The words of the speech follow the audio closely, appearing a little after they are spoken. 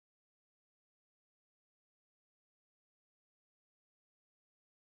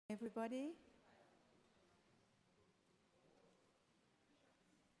everybody.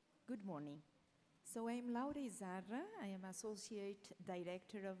 Good morning. So I'm Laura Izarra. I am Associate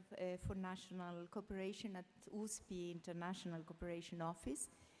Director for National Cooperation at USP International Cooperation Office,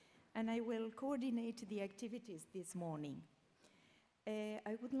 and I will coordinate the activities this morning.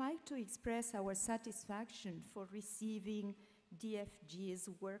 I would like to express our satisfaction for receiving DFG's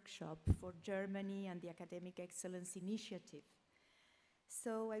workshop for Germany and the Academic Excellence Initiative.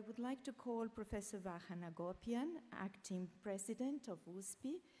 So I would like to call Professor Vahan Agopian, Acting President of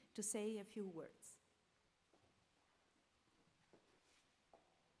USP, to say a few words.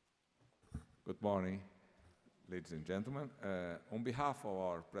 Good morning, ladies and gentlemen. On behalf of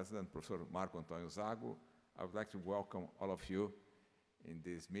our President, Professor Marco Antonio Zago, I would like to welcome all of you in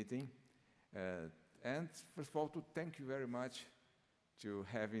this meeting. And first of all, to thank you very much to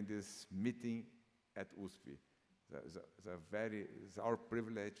having this meeting at USP. It's our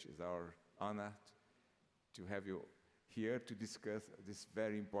privilege, it's our honor to have you here to discuss this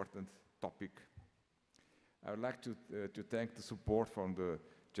very important topic. I would like to thank the support from the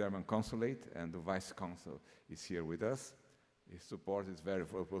German consulate, and the Vice Consul is here with us. His support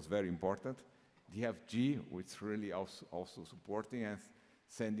was very important. DFG, which really also supporting and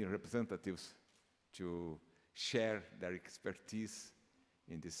sending representatives to share their expertise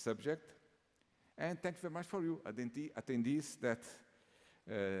in this subject. And thank you very much for you attendees that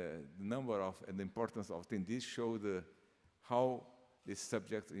the number of and the importance of attendees show how this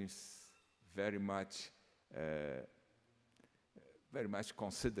subject is very much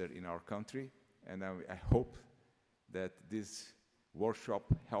considered in our country. And I hope that this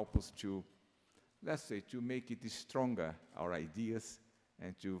workshop helps us to, let's say, to make it stronger, our ideas,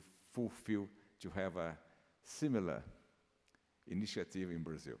 and to fulfill, to have a similar initiative in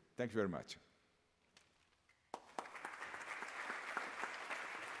Brazil. Thank you very much.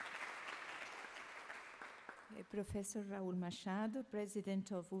 Professor Raul Machado,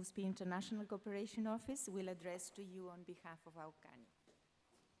 President of USP International Cooperation Office, will address to you on behalf of AUCANI.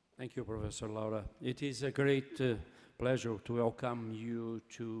 Thank you, Professor Laura. It is a great pleasure to welcome you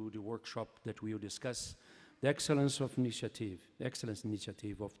to the workshop that we will discuss the excellence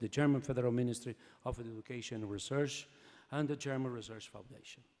initiative of the German Federal Ministry of Education and Research and the German Research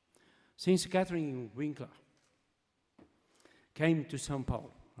Foundation. Since Catherine Wiegner arrived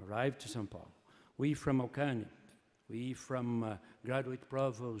to São Paulo, we from AUCANI, we from Graduate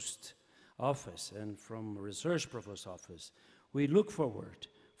Provost Office and from Research Provost Office, we look forward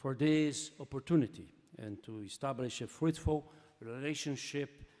for this opportunity and to establish a fruitful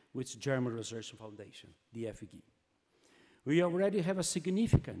relationship with German Research Foundation, DFG. We already have a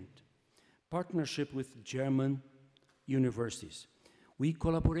significant partnership with German universities. We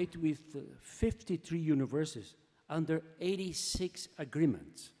collaborate with 53 universities under 86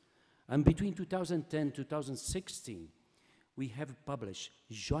 agreements. And between 2010 and 2016, we have published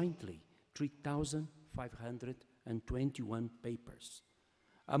jointly 3,521 papers,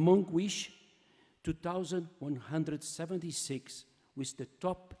 among which 2,176 with the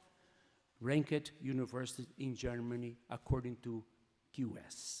top-ranked university in Germany according to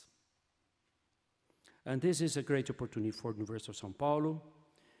QS. And this is a great opportunity for the University of São Paulo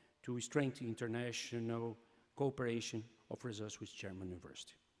to strengthen international cooperation of research with German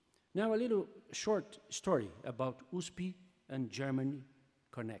university. Now a little short story about USP and Germany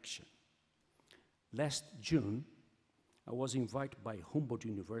connection. Last June, I was invited by Humboldt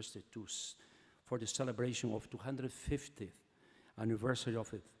University for the celebration of 250th anniversary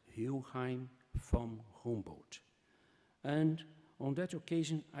of Wilhelm von Humboldt. And on that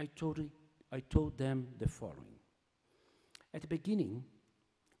occasion, I told them the following. At the beginning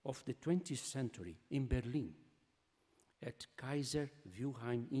of the 20th century in Berlin, at Kaiser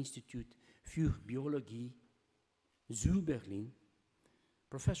Wilhelm Institute für Biologie zu Berlin,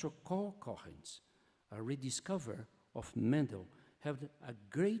 Professor Karl Kochens, a rediscoverer of Mendel, had a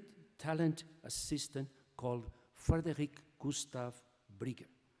great talent assistant called Frederick Gustav Brigger,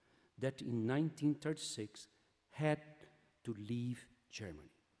 that in 1936 had to leave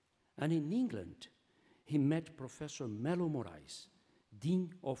Germany. And in England, he met Professor Melo Moraes,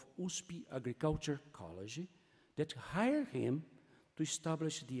 Dean of USP Agriculture College, that hired him to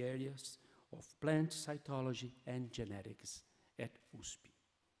establish the areas of plant cytology and genetics at USP.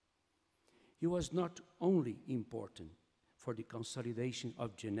 He was not only important for the consolidation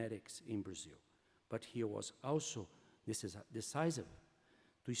of genetics in Brazil, but he was also decisive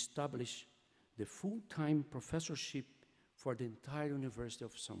to establish the full-time professorship for the entire University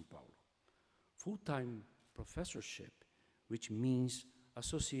of São Paulo. Full-time professorship, which means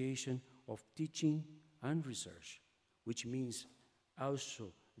association of teaching and research, which means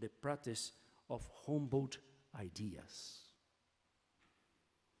also the practice of Humboldt ideas.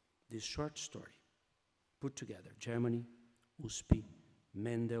 This short story put together Germany, USP,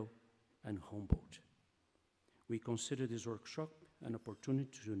 Mendel, and Humboldt. We consider this workshop an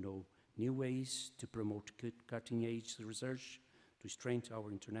opportunity to know new ways to promote cutting-edge research, to strengthen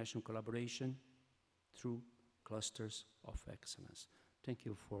our international collaboration through clusters of excellence. Thank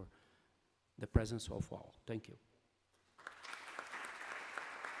you for the presence of all. Thank you.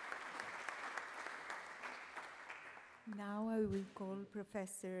 Now I will call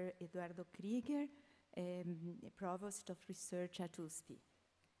Professor Eduardo Krieger, Provost of Research at USP.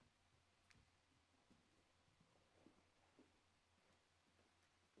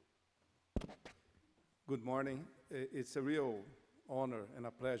 Good morning. It's a real honor and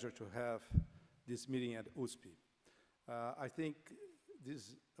a pleasure to have this meeting at USP. I think this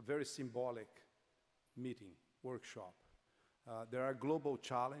is a very symbolic meeting, workshop. There are global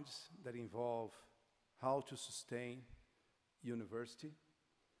challenges that involve how to sustain universities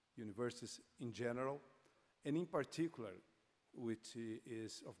in general, and in particular, which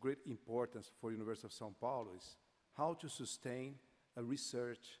is of great importance for University of São Paulo, is how to sustain a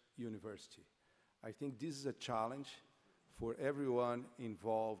research university. I think this is a challenge for everyone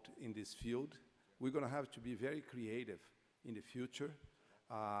involved in this field. We're going to have to be very creative in the future.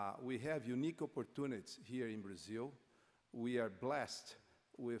 We have unique opportunities here in Brazil. We are blessed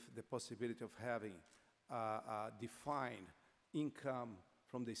with the possibility of having a defined income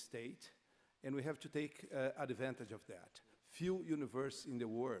from the state, and we have to take advantage of that. Few universities in the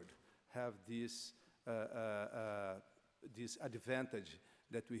world have this advantage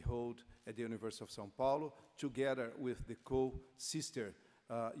that we hold at the University of São Paulo, together with the co-sister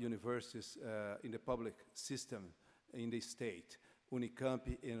universities in the public system in the state. Unicamp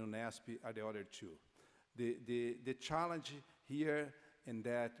and Unesp are the other two. The challenge here, and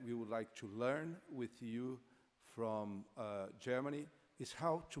that we would like to learn with you from Germany, is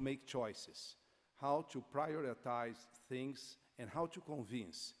how to make choices, how to prioritize things, and how to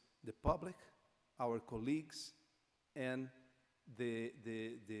convince the public, our colleagues, and the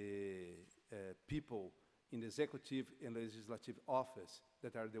people in the executive and legislative office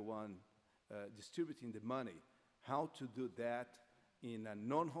that are the one distributing the money, how to do that in a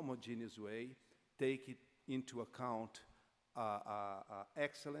non-homogeneous way, take it into account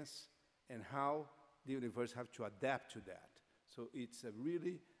excellence, and how the universities have to adapt to that. So it's a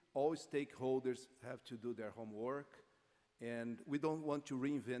really, all stakeholders have to do their homework, and we don't want to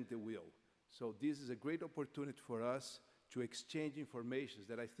reinvent the wheel. So this is a great opportunity for us to exchange information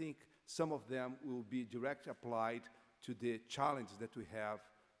that I think some of them will be directly applied to the challenges that we have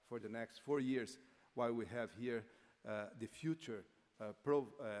for the next 4 years, while we have here the future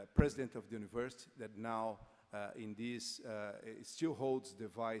president of the university that now in this still holds the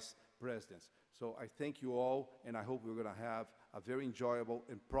vice presidents. So I thank you all, and I hope we're going to have a very enjoyable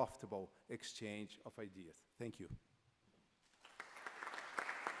and profitable exchange of ideas. Thank you.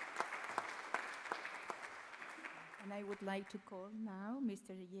 And I would like to call now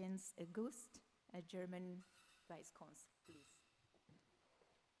Mr. Jens Gust, a German Vice Consul, please.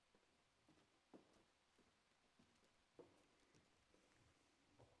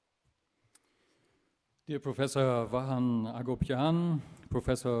 Dear Professor Vahan Agopian,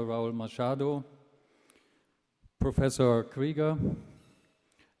 Professor Raul Machado, Professor Krieger,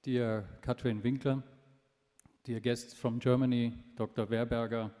 dear Katrin Winkler, dear guests from Germany, Dr.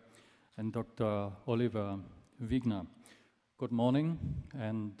 Wehrberger and Dr. Oliver Wiegner. Good morning,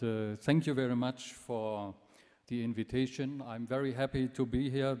 and thank you very much for the invitation. I'm very happy to be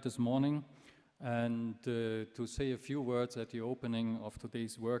here this morning and to say a few words at the opening of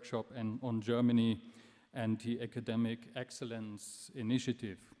today's workshop and on Germany and the Academic Excellence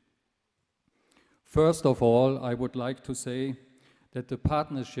Initiative. First of all, I would like to say that the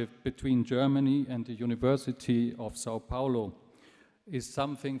partnership between Germany and the University of São Paulo is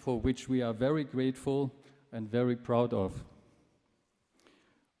something for which we are very grateful and very proud of.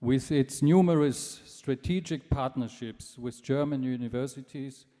 With its numerous strategic partnerships with German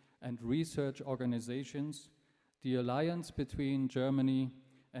universities and research organizations, the alliance between Germany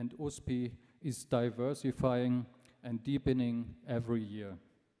and USP is diversifying and deepening every year.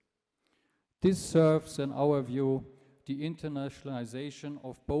 This serves, in our view, the internationalization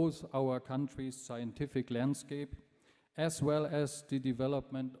of both our countries' scientific landscape, as well as the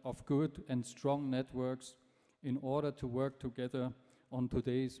development of good and strong networks in order to work together on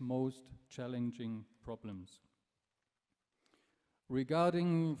today's most challenging problems.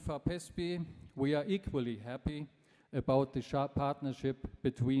 Regarding FAPESP, we are equally happy about the sharp partnership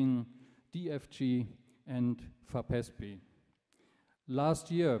between DFG and FAPESP.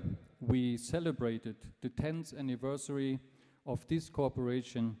 Last year, we celebrated the 10th anniversary of this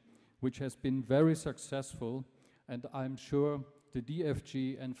cooperation, which has been very successful, and I'm sure the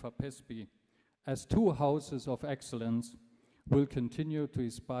DFG and FAPESP, as two houses of excellence, will continue to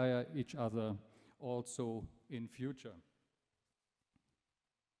inspire each other also in future.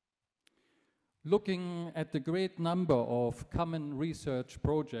 Looking at the great number of common research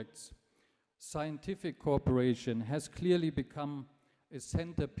projects, scientific cooperation has clearly become a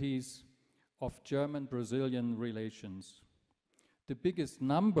centerpiece of German-Brazilian relations. The biggest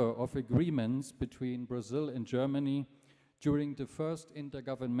number of agreements between Brazil and Germany during the first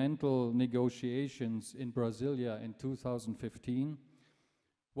intergovernmental negotiations in Brasilia in 2015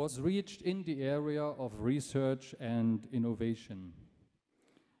 was reached in the area of research and innovation.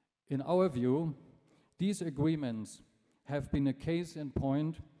 In our view, these agreements have been a case in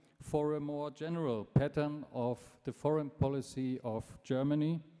point for a more general pattern of the foreign policy of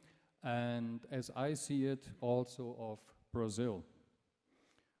Germany and, as I see it, also of Brazil.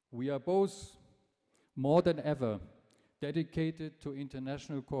 We are both more than ever dedicated to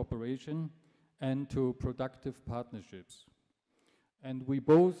international cooperation and to productive partnerships. And we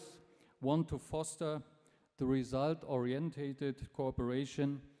both want to foster the result-oriented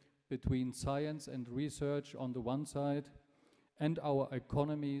cooperation between science and research on the one side and our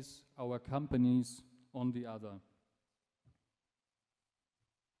economies, our companies on the other.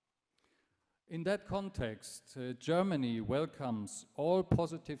 In that context, Germany welcomes all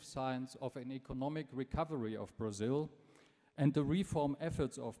positive signs of an economic recovery of Brazil and the reform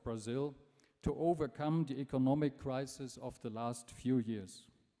efforts of Brazil to overcome the economic crisis of the last few years.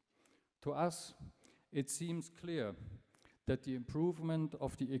 To us, it seems clear that the improvement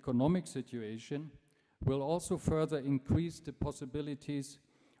of the economic situation will also further increase the possibilities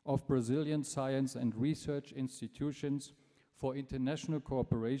of Brazilian science and research institutions for international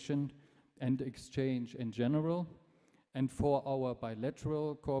cooperation and exchange in general, and for our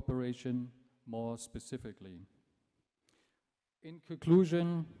bilateral cooperation more specifically. In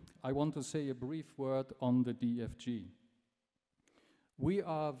conclusion, I want to say a brief word on the DFG. We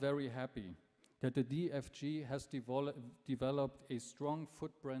are very happy that the DFG has developed a strong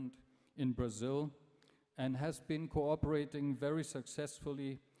footprint in Brazil and has been cooperating very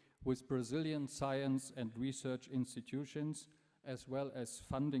successfully with Brazilian science and research institutions, as well as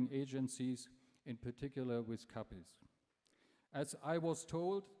funding agencies, in particular with CAPES. As I was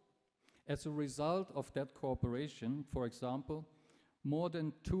told, as a result of that cooperation, for example, more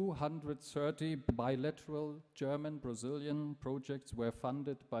than 230 bilateral German-Brazilian projects were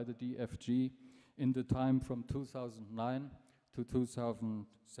funded by the DFG in the time from 2009 to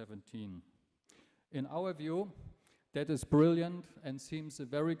 2017. In our view, that is brilliant and seems a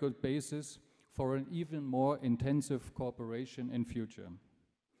very good basis for an even more intensive cooperation in future.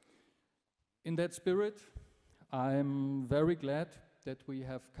 In that spirit, I'm very glad that we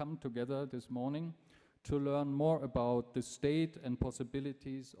have come together this morning to learn more about the state and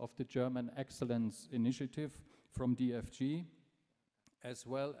possibilities of the German Excellence Initiative from DFG, as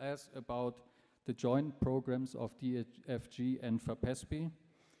well as about the joint programs of DFG and FAPESP,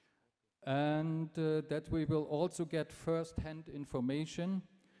 and that we will also get first-hand information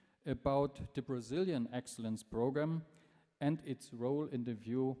about the Brazilian Excellence Program and its role in the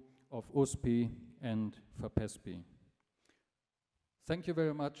view of USP and FAPESP. Thank you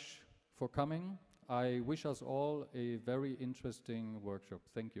very much for coming. I wish us all a very interesting workshop.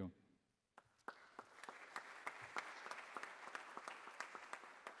 Thank you.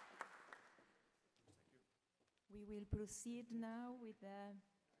 We will proceed now with the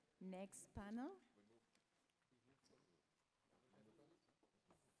next panel.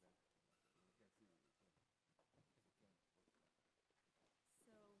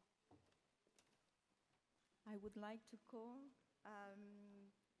 So, I would like to call,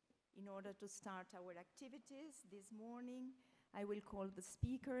 in order to start our activities this morning, I will call the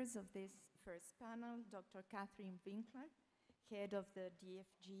speakers of this first panel, Dr. Catherine Wiegner, head of the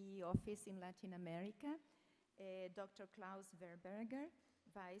DFG Office in Latin America, Dr. Klaus Wehrberger,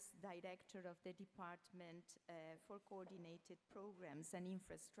 Vice Director of the Department for Coordinated Programs and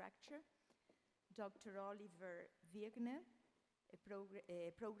Infrastructure, Dr. Oliver Wiegner,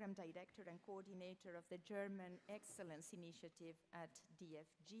 a Program Director and Coordinator of the German Excellence Initiative at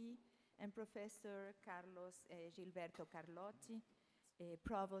DFG, and Professor Carlos Gilberto Carlotti,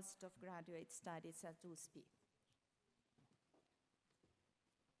 Provost of Graduate Studies at USP.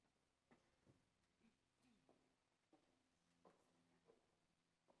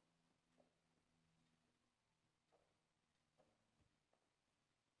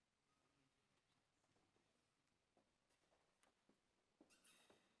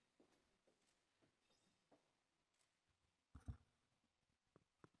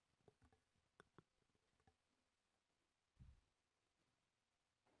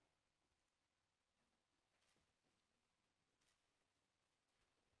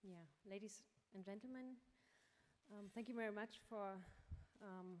 Yeah, ladies and gentlemen, thank you very much for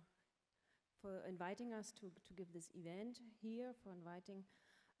inviting us to give this event here, for inviting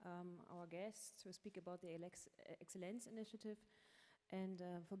our guests to speak about the Excellence Initiative, and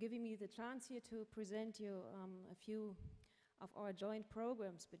for giving me the chance here to present you a few of our joint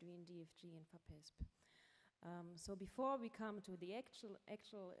programs between DFG and FAPESP. So before we come to the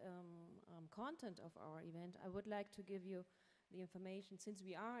actual content of our event, I would like to give you the information, since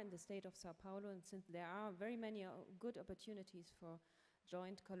we are in the state of Sao Paulo and since there are very many good opportunities for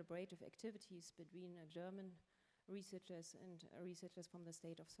joint collaborative activities between German researchers and researchers from the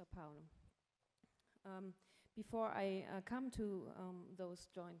state of Sao Paulo. Before I come to those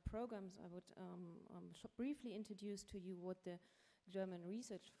joint programs, I would briefly introduce to you what the German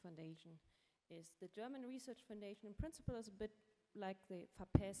Research Foundation is. The German Research Foundation in principle is a bit like the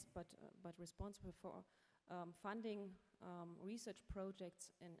FAPESP, but responsible for funding research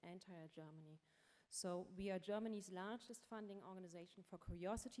projects in entire Germany. So we are Germany's largest funding organization for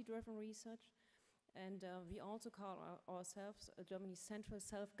curiosity-driven research, and we also call ourselves Germany's central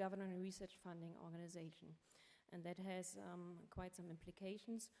self-governing research funding organization. And that has quite some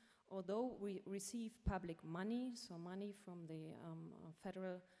implications. Although we receive public money, so money from the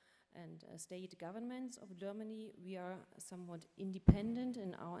federal and state governments of Germany, we are somewhat independent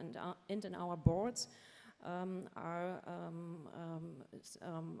in our boards. Are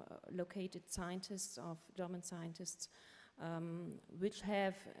located scientists of German scientists which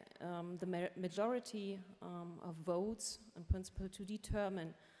have the majority of votes in principle to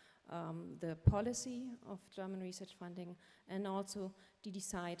determine the policy of German research funding, and also to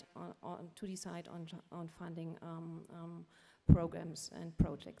decide on funding programs and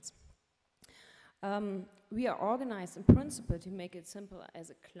projects. We are organized in principle, to make it simple, as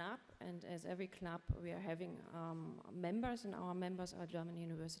a club, and as every club we are having members, and our members are German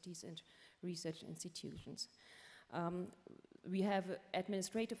universities and research institutions. We have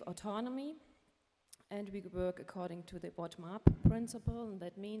administrative autonomy, and we work according to the bottom-up principle, and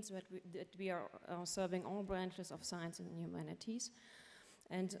that means that we are serving all branches of science and humanities.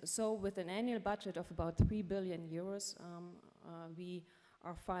 And so with an annual budget of about 3 billion euros, we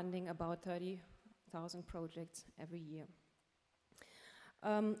are funding about 30,000 projects every year.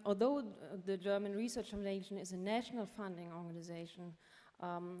 Although the German Research Foundation is a national funding organization,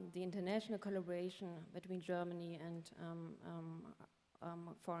 the international collaboration between Germany and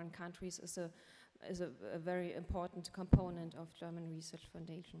foreign countries is a very important component of German Research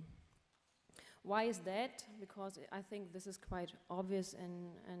Foundation. Why is that? Because I think this is quite obvious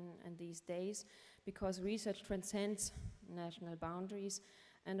in these days, because research transcends national boundaries,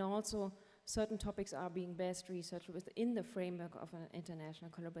 and also certain topics are being best researched within the framework of an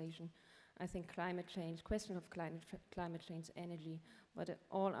international collaboration. I think climate change, question of climate change, energy, but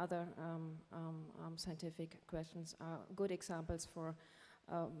all other scientific questions are good examples for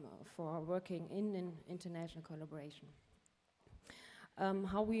working in an international collaboration.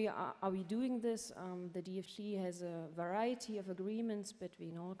 How are we doing this? The DFG has a variety of agreements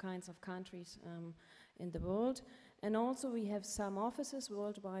between all kinds of countries in the world, and also we have some offices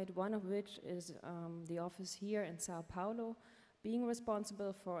worldwide, one of which is the office here in Sao Paulo, being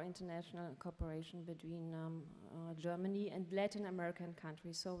responsible for international cooperation between Germany and Latin American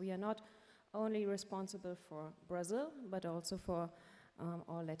countries. So we are not only responsible for Brazil, but also for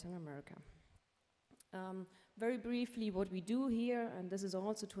all Latin America. Very briefly, what we do here, and this is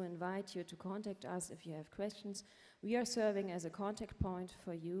also to invite you to contact us if you have questions, we are serving as a contact point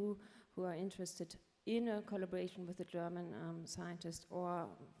for you who are interested in a collaboration with a German scientist, or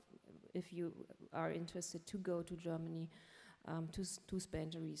if you are interested to go to Germany to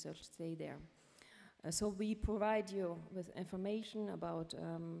spend a research stay there. So we provide you with information about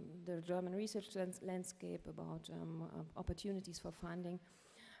the German research landscape, about opportunities for funding.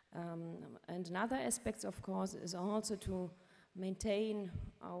 And another aspect, of course, is also to maintain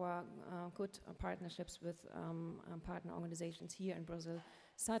our good partnerships with partner organizations here in Brazil,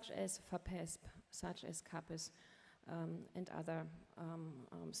 such as FAPESP, such as CAPES, and other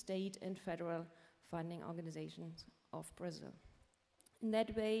state and federal funding organizations of Brazil. In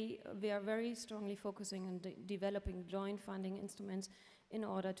that way, we are very strongly focusing on developing joint funding instruments in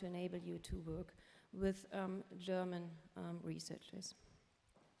order to enable you to work with German researchers.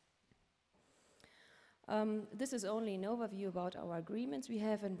 This is only an overview about our agreements we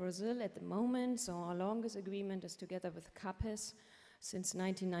have in Brazil at the moment. So our longest agreement is together with CAPES since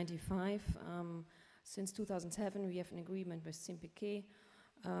 1995. Since 2007, we have an agreement with SIMPECE.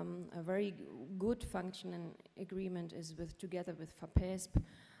 A very good functioning agreement is together with FAPESP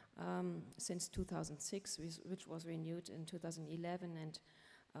since 2006, which was renewed in 2011, and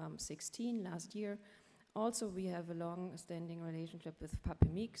 2016, last year. Also, we have a long-standing relationship with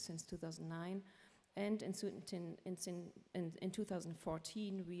FAPEMIC since 2009, and in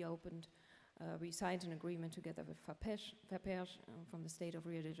 2014 we signed an agreement together with FAPERJ from the state of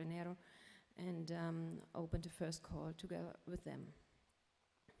Rio de Janeiro, and opened the first call together with them.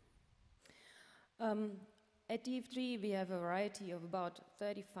 At DFG we have a variety of about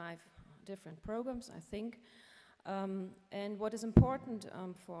 35 different programs, I think, and what is important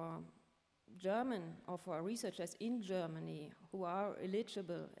for German or for researchers in Germany who are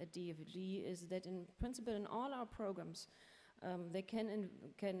eligible at DFG is that in principle in all our programs they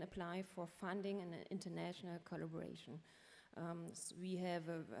can apply for funding and international collaboration. So we have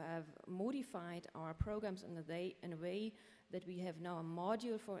modified our programs in a way that we have now a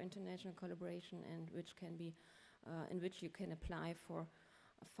module for international collaboration, and which can be in which you can apply for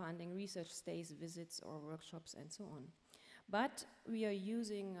funding research stays, visits or workshops and so on. But we are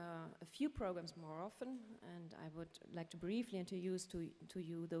using a few programs more often, and I would like to briefly introduce to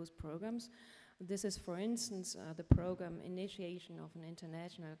you those programs. This is, for instance, the program Initiation of an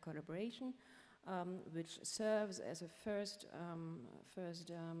International Collaboration, which serves as a first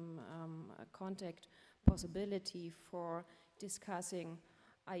contact possibility for discussing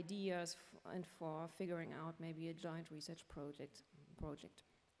ideas and for figuring out maybe a joint research project.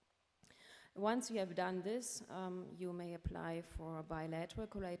 Once you have done this, you may apply for a bilateral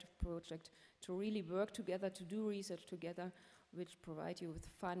collaborative project to really work together, to do research together, which provide you with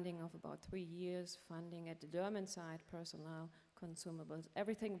funding of about 3 years, funding at the German side, personnel, consumables,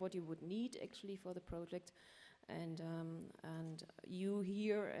 everything what you would need actually for the project. And you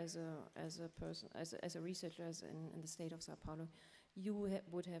here as a researcher in the state of Sao Paulo, you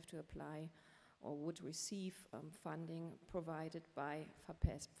would have to apply or would receive funding provided by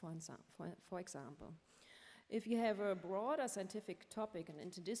FAPESP, for example. If you have a broader scientific topic, an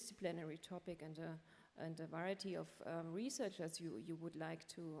interdisciplinary topic, and a variety of researchers you would like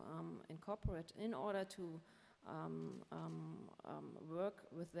to incorporate in order to work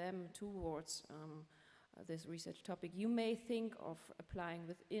with them towards this research topic, you may think of applying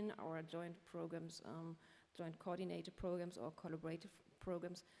within our joint programs, joint coordinated programs or collaborative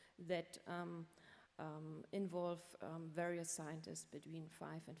programs that involve various scientists, between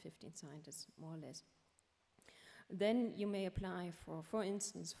 5 and 15 scientists, more or less. Then you may apply for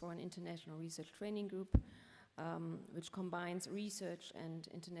instance, for an international research training group, which combines research and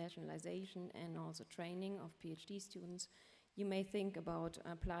internationalization and also training of PhD students. You may think about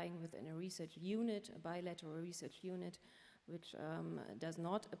applying within a research unit, a bilateral research unit, which does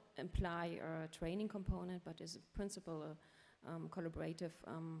not imply a training component, but is in principle a collaborative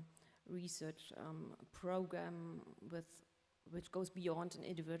research program which goes beyond an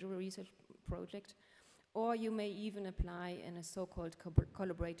individual research project. Or you may even apply in a so-called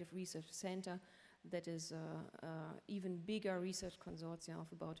collaborative research center that is even bigger research consortia of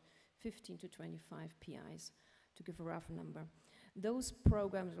about 15 to 25 PIs, to give a rough number. Those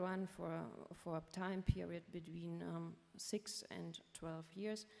programs run for a time period between 6 and 12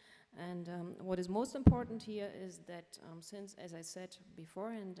 years. And what is most important here is that since, as I said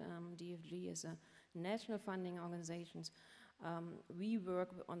beforehand, DFG is a national funding organization, we work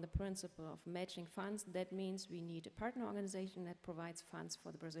on the principle of matching funds. That means we need a partner organization that provides funds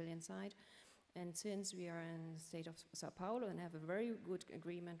for the Brazilian side. And since we are in the state of Sao Paulo and have a very good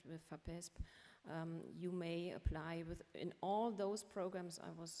agreement with FAPESP, you may apply in all those programs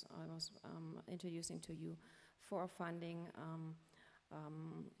I was introducing to you for funding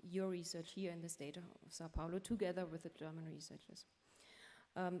your research here in the state of Sao Paulo together with the German researchers.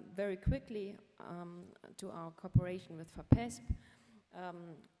 Very quickly to our cooperation with FAPESP,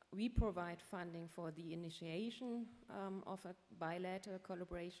 we provide funding for the initiation of a bilateral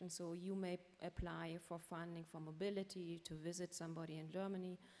collaboration, so you may apply for funding for mobility, to visit somebody in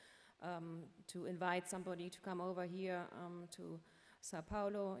Germany, to invite somebody to come over here to Sao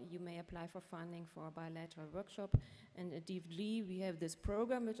Paulo. You may apply for funding for a bilateral workshop. And at DFG we have this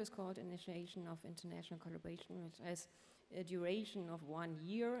program which is called Initiation of International Collaboration, which has a duration of 1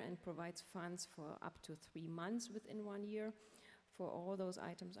 year and provides funds for up to 3 months within 1 year for all those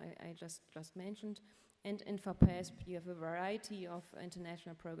items I just mentioned. And in FAPESP you have a variety of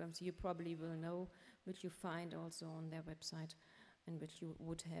international programs you probably will know, which you find also on their website, in which you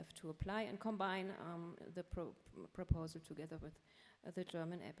would have to apply and combine the proposal together with the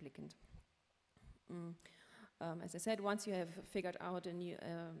German applicant. As I said, once you have figured out a new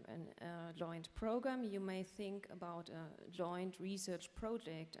joint program, you may think about a joint research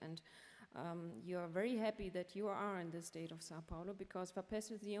project, and you are very happy that you are in the state of Sao Paulo, because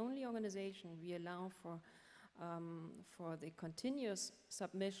FAPESP is the only organization we allow for for the continuous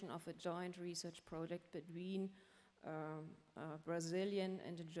submission of a joint research project between Brazilian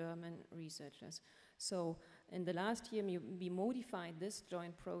and German researchers. So in the last year, we modified this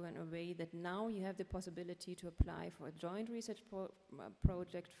joint program in a way that now you have the possibility to apply for a joint research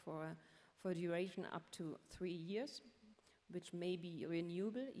project for a duration up to 3 years, which may be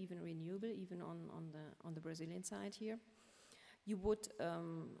renewable even on the Brazilian side here. You would,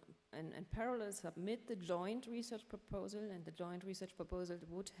 in parallel, submit the joint research proposal, and the joint research proposal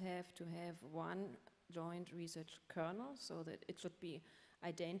would have to have one joint research kernel, so that it should be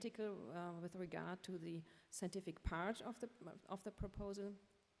identical with regard to the scientific part of the proposal.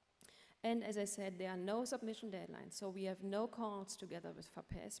 And as I said, there are no submission deadlines, so we have no calls together with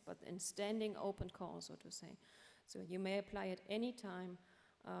FAPESP, but in standing open calls, so to say. So you may apply at any time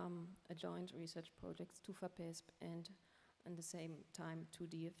a joint research project to FAPESP and at the same time to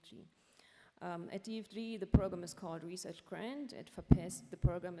DFG. At DFG, the program is called Research Grant. At FAPESP, the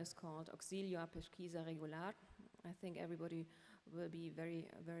program is called Auxílio à Pesquisa Regular. I think everybody will be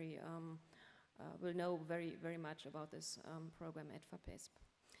will know very much about this program at FAPESP.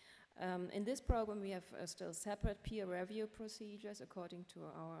 In this program, we have still separate peer review procedures according to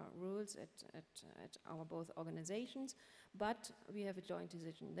our rules at our both organizations, but we have a joint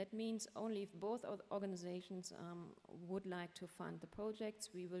decision. That means only if both organizations would like to fund the projects,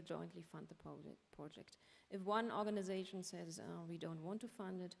 we will jointly fund the project. If one organization says we don't want to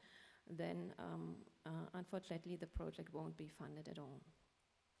fund it, then unfortunately the project won't be funded at all.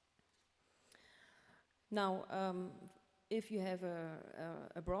 Now, if you have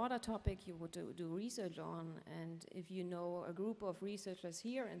a broader topic you would do research on, and if you know a group of researchers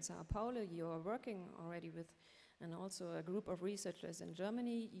here in Sao Paulo you are working already with, and also a group of researchers in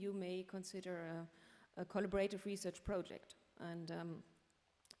Germany, you may consider a collaborative research project. And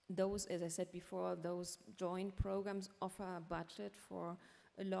those, as I said before, those joint programs offer a budget for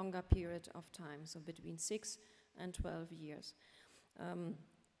a longer period of time, so between 6 and 12 years.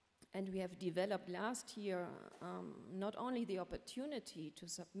 And we have developed last year not only the opportunity to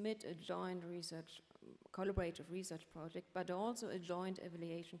submit a joint research, collaborative research project, but also a joint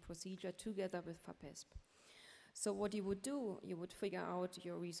evaluation procedure together with FAPESP. So what you would do, you would figure out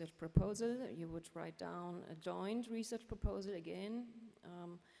your research proposal, you would write down a joint research proposal again,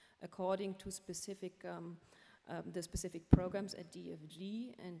 according to specific, the specific programs at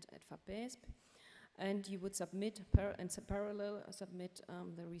DFG and at FAPESP. And you would submit, in parallel, submit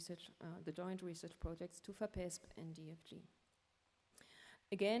the joint research projects to FAPESP and DFG.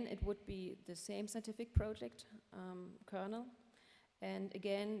 Again, it would be the same scientific project kernel, and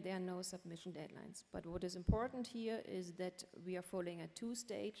again, there are no submission deadlines. But what is important here is that we are following a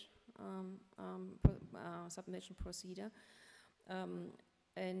two-stage submission procedure.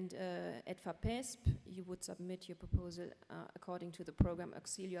 And at FAPESP, you would submit your proposal according to the program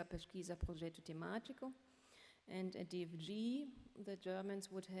Auxílio à Pesquisa Projeto Temático. And at DFG, the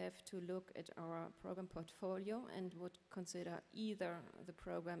Germans would have to look at our program portfolio and would consider either the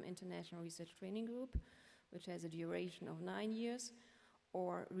program International Research Training Group, which has a duration of 9 years,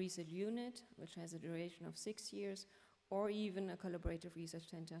 or Research Unit, which has a duration of 6 years, or even a collaborative research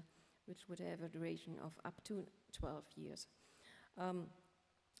center, which would have a duration of up to 12 years.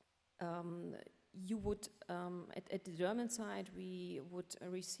 You would, at the German side, we would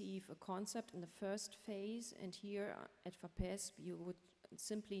receive a concept in the first phase, and here at FAPESP, you would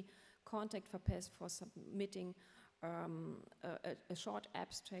simply contact FAPESP for submitting a short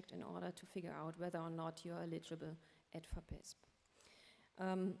abstract in order to figure out whether or not you are eligible at FAPESP.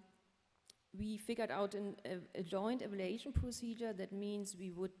 We figured out a joint evaluation procedure. That means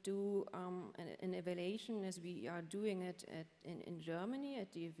we would do an evaluation as we are doing it in Germany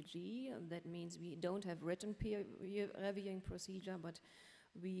at DFG. That means we don't have written peer reviewing procedure, but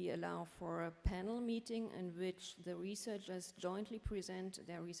we allow for a panel meeting in which the researchers jointly present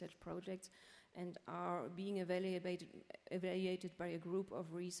their research projects and are being evaluated by a group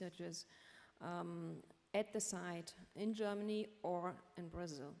of researchers at the site in Germany or in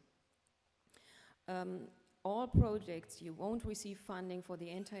Brazil. All projects, you won't receive funding for the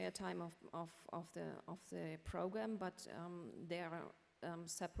entire time of the program, but they are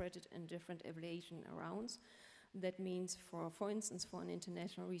separated in different evaluation rounds. That means, for instance, for an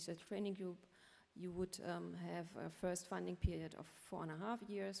international research training group, you would have a first funding period of 4.5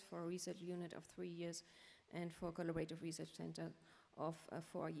 years, for a research unit of 3 years, and for a collaborative research center of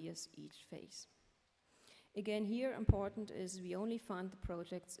 4 years each phase. Again, here important is we only fund the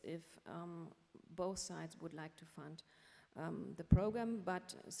projects if both sides would like to fund the program,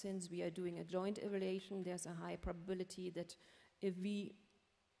 but since we are doing a joint evaluation, there's a high probability that if we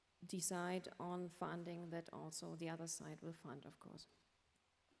decide on funding that also the other side will fund, of course.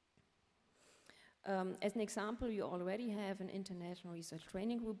 As an example, you already have an international research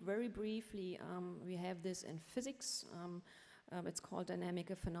training group. Very briefly, we have this in physics. It's called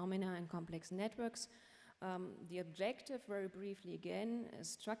Dynamical Phenomena and Complex Networks. The objective, very briefly again, is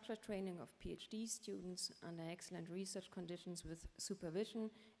structured training of PhD students under excellent research conditions with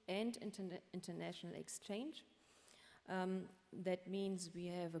supervision and international exchange. That means we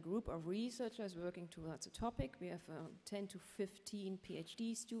have a group of researchers working towards a topic. We have 10 to 15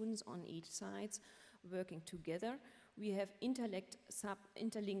 PhD students on each side working together. We have interlinked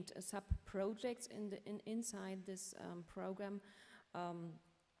sub-projects inside this program,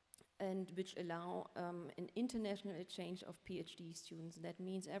 and which allow an international exchange of PhD students. That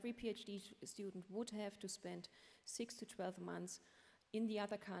means every PhD student would have to spend 6 to 12 months in the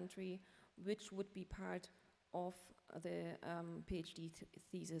other country, which would be part of the PhD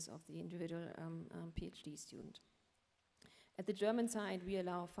thesis of the individual PhD student. At the German side, we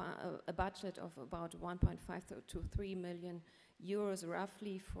allow a budget of about 1.5 to 3 million euros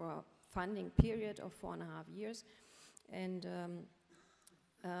roughly for a funding period of 4.5 years. And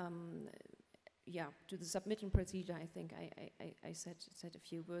yeah, to the submission procedure, I think I said a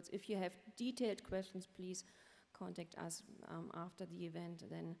few words. If you have detailed questions, please contact us after the event,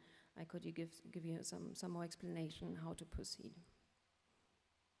 then I could give you some more explanation how to proceed.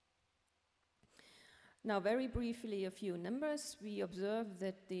 Now, very briefly, a few numbers. We observe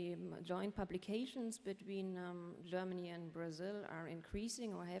that the joint publications between Germany and Brazil are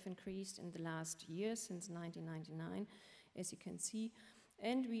increasing or have increased in the last year, since 1999, as you can see.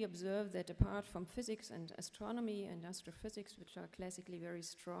 And we observe that apart from physics and astronomy and astrophysics, which are classically very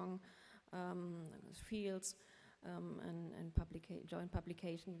strong fields and joint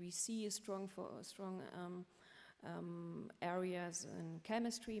publication, we see a strong areas in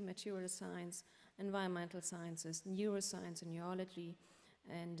chemistry, material science, environmental sciences, neuroscience and neurology,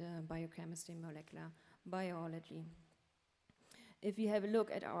 and biochemistry, molecular biology. If you have a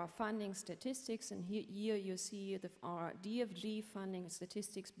look at our funding statistics, and here you see our DFG funding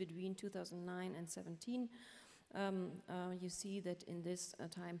statistics between 2009 and 17, you see that in this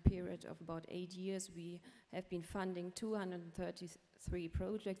time period of about 8 years, we have been funding 233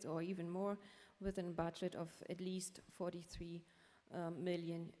 projects or even more with a budget of at least 43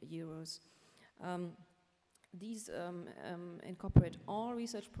 million euros. These incorporate all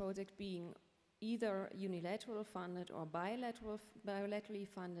research projects being either unilateral funded or bilaterally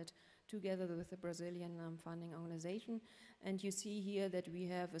funded together with the Brazilian funding organization. And you see here that we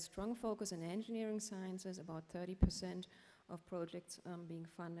have a strong focus in engineering sciences. About 30% of projects being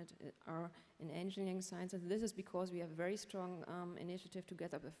funded are in engineering sciences. This is because we have a very strong initiative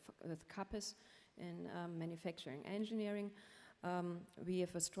together with CAPES in manufacturing engineering. We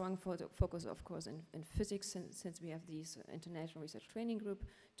have a strong focus, of course, in physics, since we have this International Research Training Group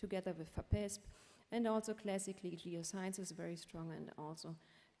together with FAPESP, and also classically geoscience is very strong, and also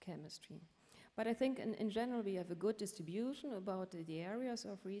chemistry. But I think in general we have a good distribution about the areas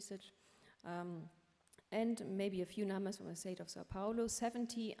of research, and maybe a few numbers from the state of São Paulo.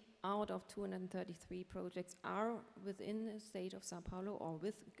 70 out of 233 projects are within the state of São Paulo, or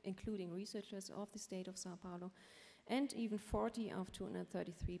including researchers of the state of São Paulo. And even 40 of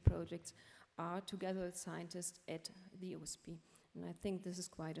 233 projects are together with scientists at the USP. And I think this is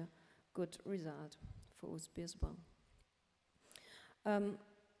quite a good result for USP as well.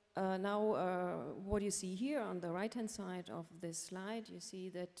 Now, what you see here on the right-hand side of this slide, you see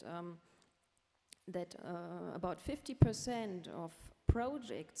that, about 50% of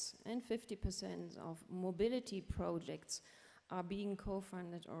projects and 50% of mobility projects are being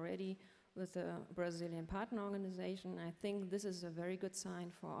co-funded already with the Brazilian partner organization. I think this is a very good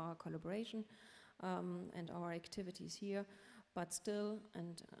sign for our collaboration and our activities here. But still,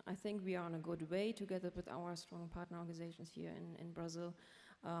 and I think we are on a good way together with our strong partner organizations here in Brazil,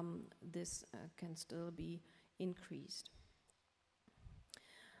 this can still be increased.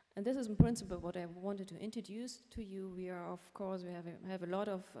 And this is in principle what I wanted to introduce to you. We are, of course, we have a lot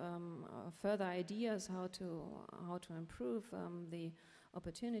of further ideas how to improve the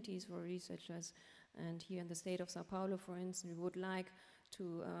opportunities for researchers. And here in the state of São Paulo, for instance, we would like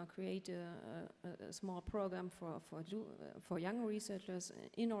to create a small program for young researchers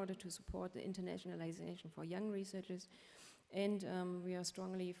in order to support the internationalization for young researchers. And we are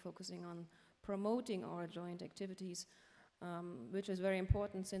strongly focusing on promoting our joint activities, which is very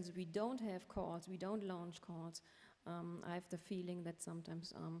important since we don't have calls, we don't launch calls. I have the feeling that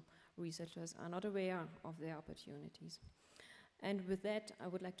sometimes researchers are not aware of their opportunities. And with that, I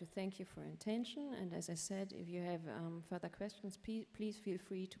would like to thank you for your attention. And as I said, if you have further questions, please feel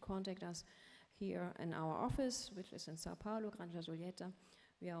free to contact us here in our office, which is in São Paulo, Granja Julieta.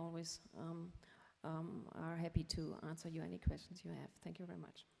 We are always are happy to answer you any questions you have. Thank you very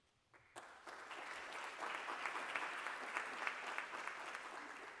much.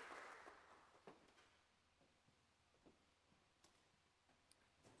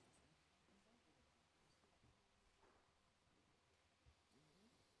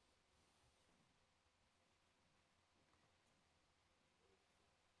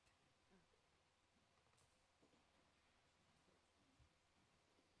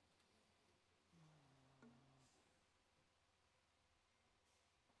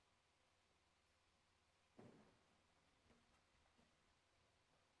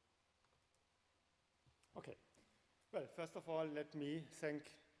 Okay. Well, first of all, let me thank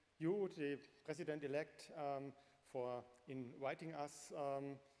you, the President-elect, for inviting us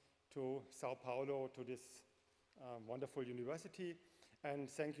to Sao Paulo, to this wonderful university. And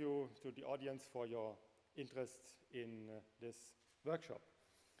thank you to the audience for your interest in this workshop.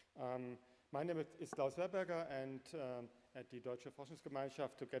 My name is Klaus Wehrberger, and at the Deutsche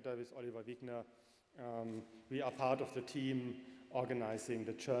Forschungsgemeinschaft, together with Oliver Wiegner, we are part of the team organizing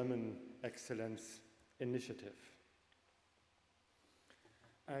the German Excellence Initiative.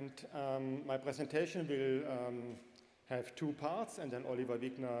 And my presentation will have two parts, and then Oliver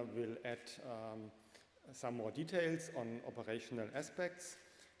Wiegner will add some more details on operational aspects.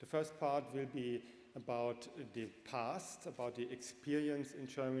 The first part will be about the past, about the experience in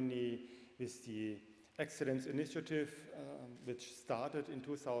Germany with the Excellence Initiative, which started in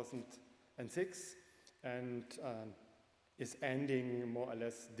 2006 and is ending more or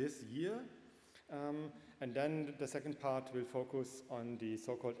less this year. And then the second part will focus on the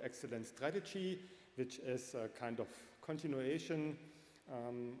so-called excellence strategy, which is a kind of continuation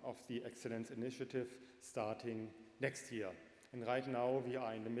of the excellence initiative starting next year. And right now we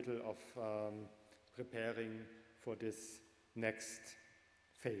are in the middle of preparing for this next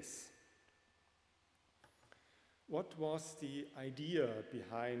phase. What was the idea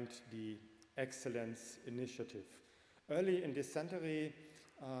behind the excellence initiative? Early in this century,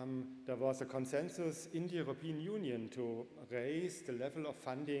 there was a consensus in the European Union to raise the level of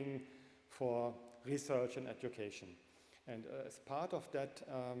funding for research and education. And as part of that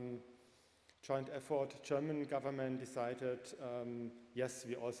joint effort, German government decided, yes,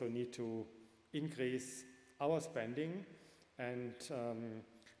 we also need to increase our spending. And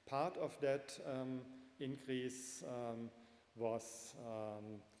part of that increase was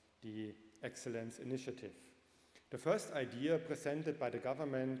the Excellence Initiative. The first idea presented by the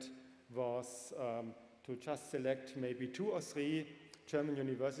government was to just select maybe 2 or 3 German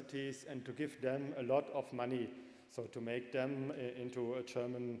universities and to give them a lot of money, so to make them into a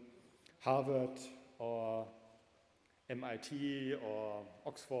German Harvard or MIT or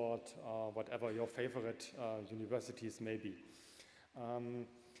Oxford or whatever your favorite universities may be.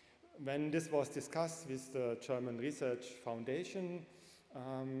 When this was discussed with the German Research Foundation,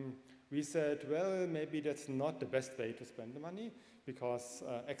 we said, well, maybe that's not the best way to spend the money, because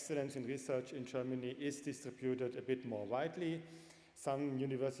excellence in research in Germany is distributed a bit more widely. Some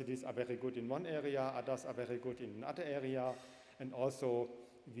universities are very good in one area, others are very good in another area, and also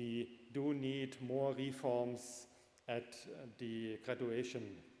we do need more reforms at the graduation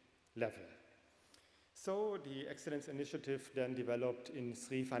level. So the Excellence Initiative then developed in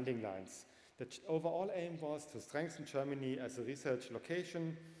 3 funding lines. The overall aim was to strengthen Germany as a research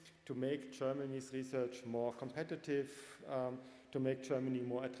location, to make Germany's research more competitive, to make Germany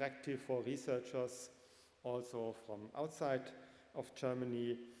more attractive for researchers also from outside of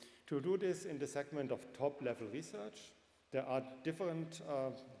Germany. To do this in the segment of top-level research, there are different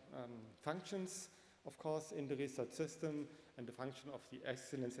functions, of course, in the research system, and the function of the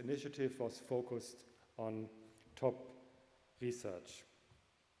Excellence Initiative was focused on top research.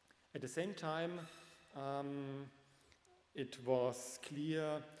 At the same time, it was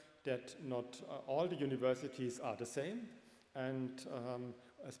clear that not all the universities are the same, and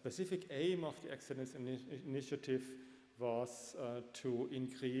a specific aim of the Excellence Initiative was to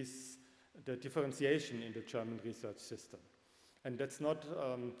increase the differentiation in the German research system. And that's not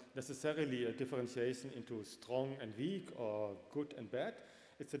necessarily a differentiation into strong and weak or good and bad.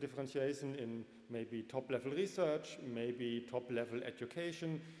 It's a differentiation in maybe top-level research, maybe top-level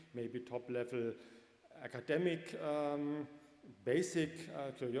education, maybe top-level academic basic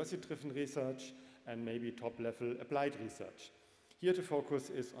curiosity-driven research, and maybe top-level applied research. Here the focus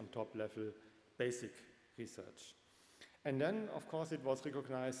is on top-level basic research. And then, of course, it was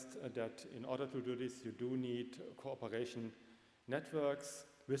recognized that in order to do this, you do need cooperation networks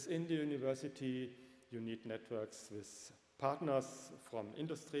within the university, you need networks with partners from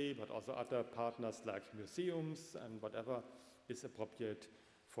industry, but also other partners like museums and whatever is appropriate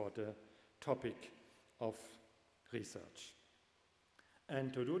for the topic of research.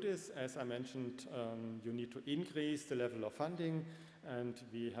 And to do this, as I mentioned, you need to increase the level of funding, and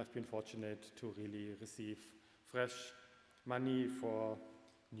we have been fortunate to really receive fresh money for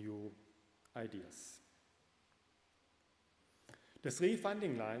new ideas. The three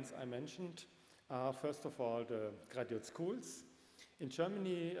funding lines I mentioned are, first of all, the graduate schools. In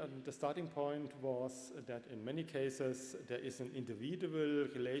Germany, the starting point was that in many cases there is an individual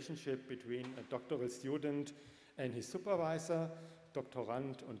relationship between a doctoral student and his supervisor,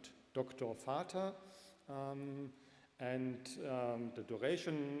 Doktorand und Doktorvater, and the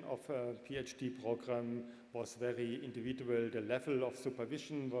duration of a PhD program was very individual. The level of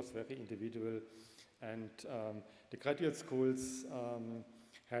supervision was very individual, and the graduate schools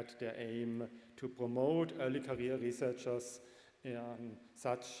had their aim to promote early career researchers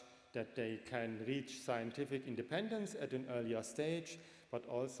such that they can reach scientific independence at an earlier stage, but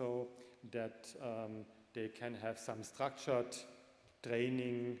also that they can have some structured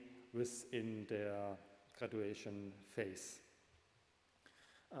training within their graduation phase.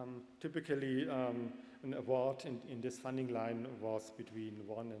 Typically, an award in this funding line was between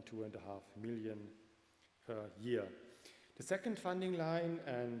 1 and 2.5 million per year. The second funding line,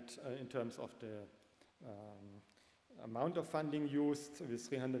 and in terms of the amount of funding used, with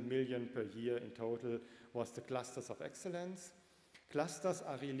 300 million per year in total, was the clusters of excellence. Clusters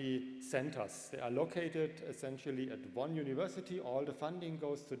are really centers. They are located essentially at one university. All the funding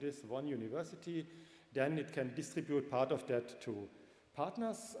goes to this one university. Then it can distribute part of that to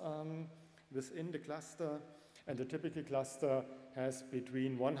partners within the cluster. And the typical cluster has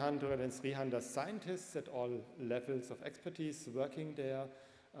between 100 and 300 scientists at all levels of expertise working there.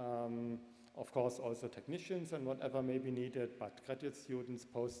 Of course, also technicians and whatever may be needed, but graduate students,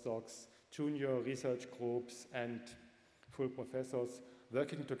 postdocs, junior research groups, and full professors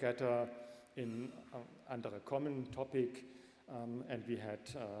working together under a common topic. And we had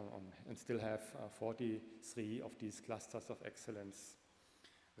and still have 43 of these clusters of excellence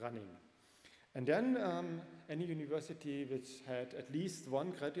running. And then any university which had at least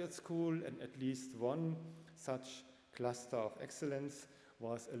one graduate school and at least one such cluster of excellence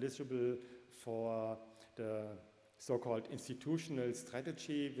was eligible for the so-called institutional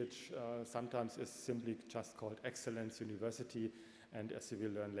strategy, which sometimes is simply just called Excellence University, and as you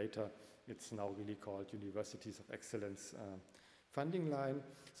will learn later, it's now really called Universities of Excellence funding line.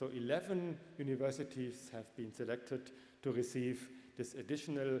 So 11 universities have been selected to receive this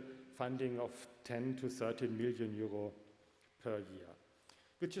additional funding of 10 to 13 million euro per year,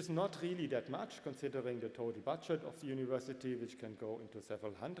 which is not really that much considering the total budget of the university, which can go into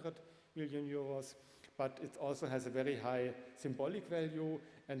several hundred million euros, but it also has a very high symbolic value,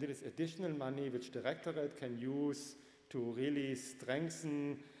 and it is additional money which the rectorate can use to really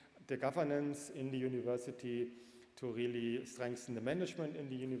strengthen the governance in the university, to really strengthen the management in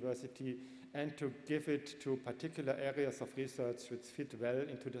the university, and to give it to particular areas of research which fit well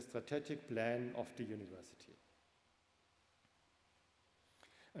into the strategic plan of the university.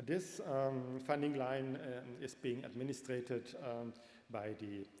 This funding line is being administered by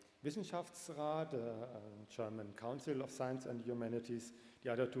the Wissenschaftsrat, the German Council of Science and Humanities.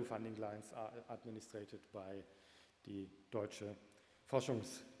 The other two funding lines are administered by the Deutsche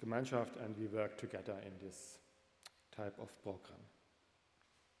Forschungsgemeinschaft, and we work together in this type of program.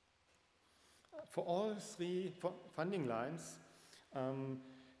 For all three funding lines,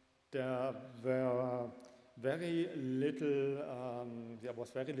 there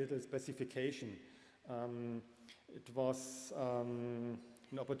was very little specification. It was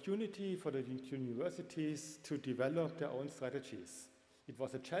an opportunity for the universities to develop their own strategies. It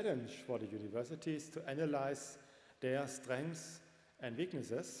was a challenge for the universities to analyze their strengths and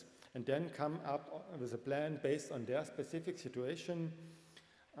weaknesses and then come up with a plan based on their specific situation,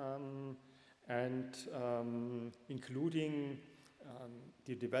 and including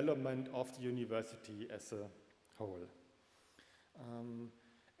the development of the university as a whole.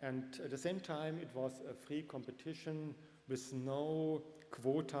 And at the same time, it was a free competition with no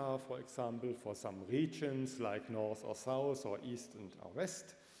quota, for example, for some regions like North or South or East and or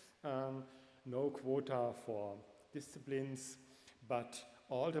West. No quota for disciplines, but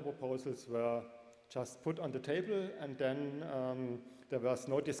all the proposals were just put on the table, and then there was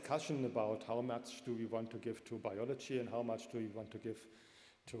no discussion about how much do we want to give to biology and how much do we want to give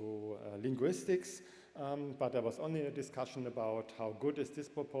to linguistics, but there was only a discussion about how good is this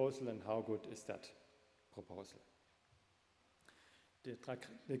proposal and how good is that proposal.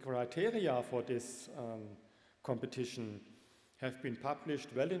 The criteria for this competition have been published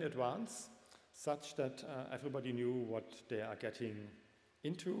well in advance, such that everybody knew what they are getting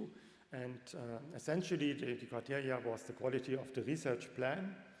into. And essentially, the criteria was the quality of the research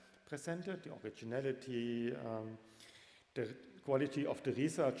plan presented, the originality, the quality of the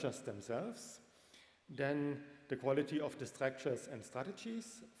researchers themselves, then the quality of the structures and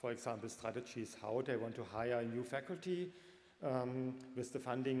strategies, for example, strategies how they want to hire new faculty with the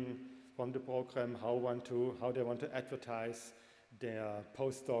funding from the program, how they want to advertise their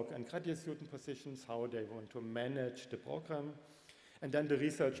postdoc and graduate student positions, how they want to manage the program, and then the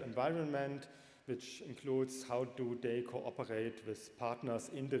research environment, which includes how do they cooperate with partners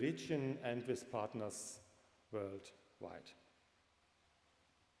in the region and with partners worldwide.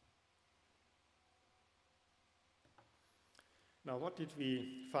 Now, what did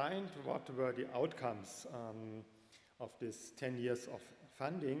we find? What were the outcomes of this 10 years of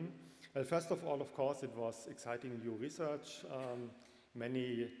funding? Well, first of all, of course, it was exciting new research,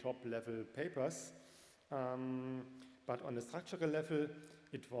 many top-level papers. But on a structural level,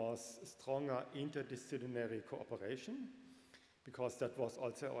 it was stronger interdisciplinary cooperation, because that was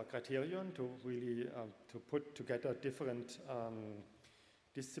also our criterion to really to put together different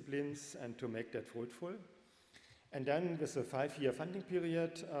disciplines and to make that fruitful. And then with a 5-year funding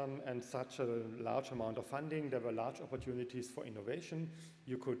period and such a large amount of funding, there were large opportunities for innovation.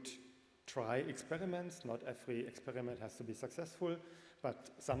 You could try experiments. Not every experiment has to be successful, but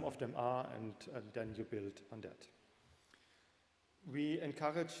some of them are, and then you build on that. We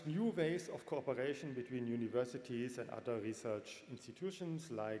encourage new ways of cooperation between universities and other research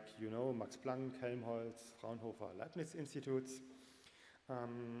institutions like, Max Planck, Helmholtz, Fraunhofer, Leibniz institutes.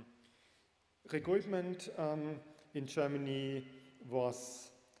 Recruitment in Germany was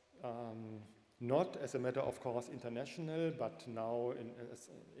not, as a matter of course, international, but now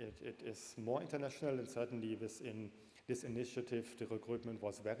it is more international, and certainly within this initiative, the recruitment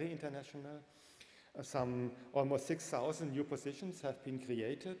was very international. Almost 6,000 new positions have been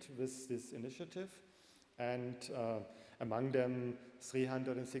created with this initiative, and among them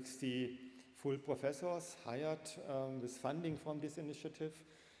 360 full professors hired with funding from this initiative,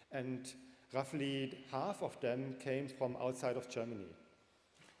 and roughly half of them came from outside of Germany.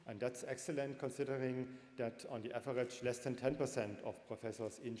 And that's excellent, considering that on the average less than 10% of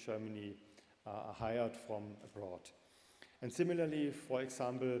professors in Germany are hired from abroad. And similarly, for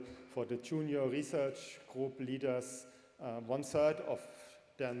example, for the junior research group leaders, 1/3 of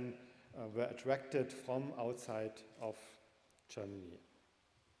them were attracted from outside of Germany.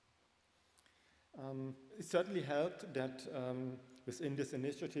 It certainly helped that within this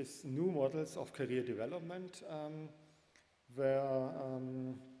initiative, new models of career development were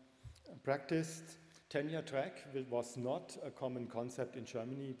practiced. Tenure track was not a common concept in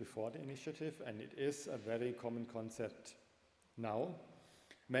Germany before the initiative, and it is a very common concept now.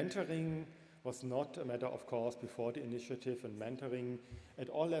 Mentoring was not a matter of course before the initiative, and mentoring at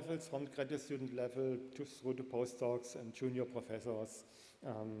all levels, from graduate student level through the postdocs and junior professors,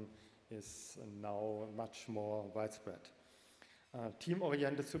 is now much more widespread.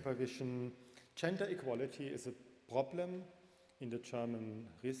 Team-oriented supervision, gender equality is a problem in the German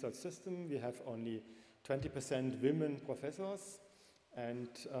research system. We have only 20% women professors, and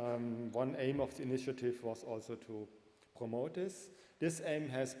one aim of the initiative was also to promote this. With this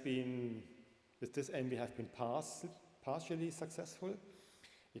aim we have been partially successful.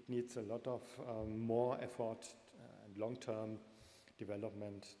 It needs a lot of more effort and long-term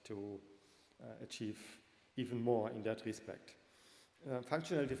development to achieve even more in that respect.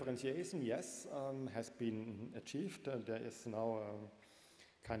 Functional differentiation, yes, has been achieved. There is now a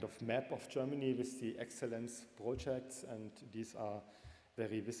kind of map of Germany with the excellence projects, and these are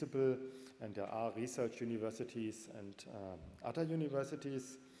very visible, and there are research universities and other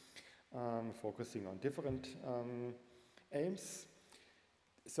universities focusing on different aims.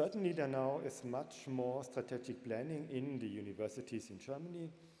 Certainly there now is much more strategic planning in the universities in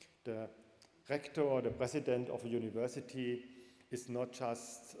Germany. The rector or the president of a university is not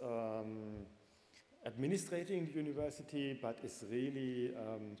just administrating the university, but is really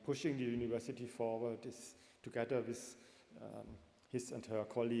pushing the university forward, is together with his and her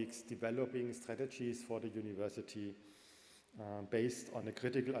colleagues developing strategies for the university based on a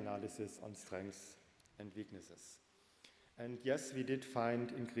critical analysis on strengths and weaknesses. And yes, we did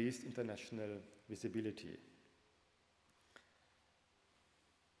find increased international visibility.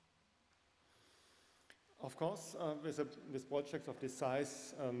 Of course, with projects of this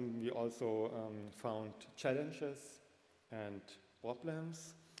size, we also found challenges and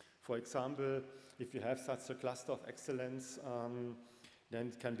problems. For example, if you have such a cluster of excellence, then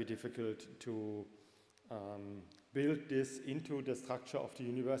it can be difficult to build this into the structure of the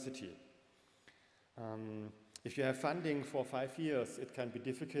university. If you have funding for 5 years, it can be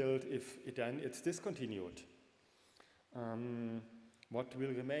difficult if it's discontinued. What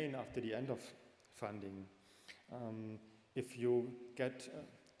will remain after the end of funding? If you get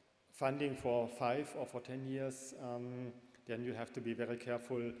funding for 5 or for 10 years, then you have to be very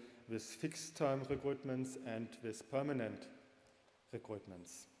careful with fixed-term recruitments and with permanent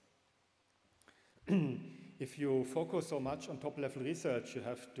recruitments. If you focus so much on top-level research, you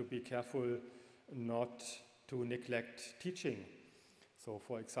have to be careful not to neglect teaching. So,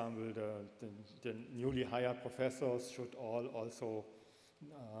 for example, the newly hired professors should all also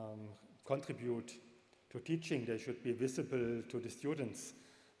contribute to teaching. They should be visible to the students,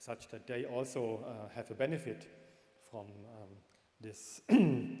 such that they also have a benefit from this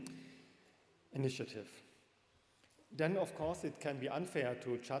initiative. Then, of course, it can be unfair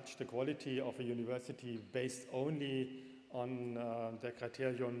to judge the quality of a university based only on the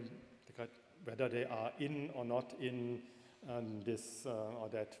criterion, whether they are in or not in this or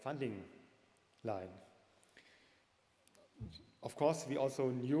that funding line. Of course, we also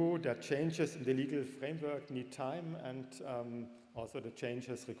knew that changes in the legal framework need time, and also the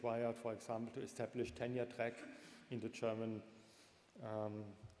changes required, for example, to establish tenure track in the German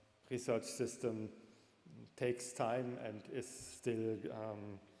research system takes time and is still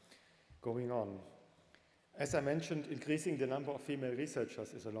going on. As I mentioned, increasing the number of female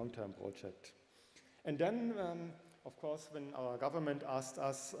researchers is a long-term project. And then, of course, when our government asked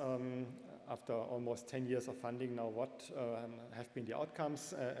us, after almost 10 years of funding now, what have been the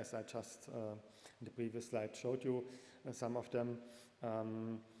outcomes, as I just in the previous slide showed you some of them,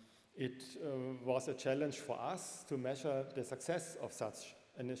 it was a challenge for us to measure the success of such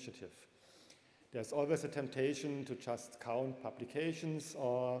initiative. There's always a temptation to just count publications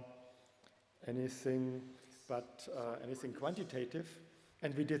or anything, but anything quantitative,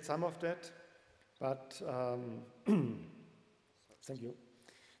 and we did some of that, but thank you.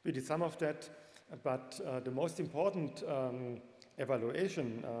 We did some of that, but the most important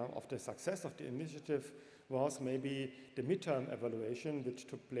evaluation of the success of the initiative was maybe the midterm evaluation, which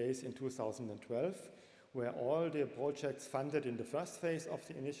took place in 2012, where all the projects funded in the first phase of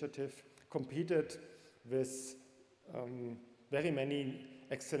the initiative competed with very many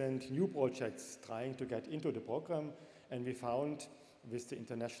excellent new projects trying to get into the program, and we found with the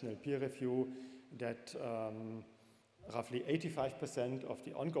international peer review that roughly 85% of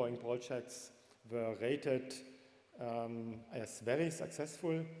the ongoing projects were rated as very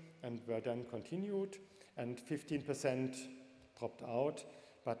successful and were then continued, and 15% dropped out,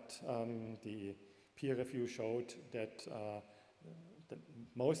 but the peer review showed that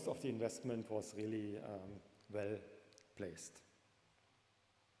most of the investment was really well placed.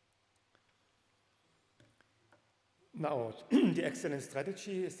 Now, the excellence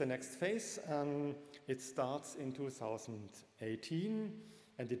strategy is the next phase. It starts in 2018,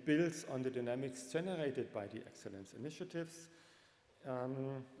 and it builds on the dynamics generated by the excellence initiatives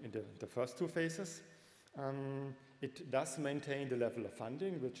in the first 2 phases. It does maintain the level of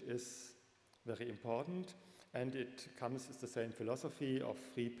funding, which is very important, and it comes with the same philosophy of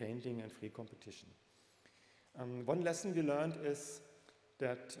free painting and free competition. One lesson we learned is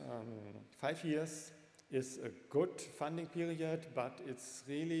that 5 years is a good funding period, but it's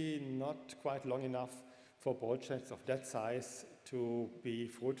really not quite long enough for projects of that size to be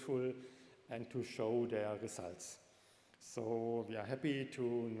fruitful and to show their results. So we are happy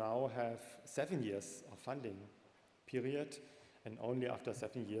to now have 7 years of funding period, and only after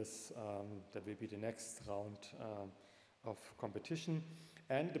 7 years there will be the next round of competition.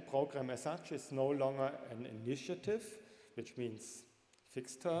 And the program as such is no longer an initiative, which means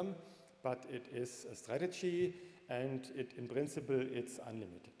fixed term, but it is a strategy, and in principle it's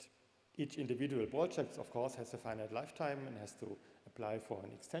unlimited. Each individual project, of course, has a finite lifetime and has to apply for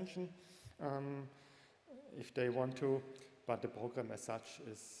an extension if they want to, but the program as such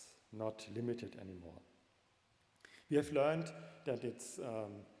is not limited anymore. We have learned that it's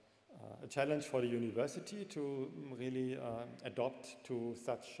a challenge for the university to really adopt to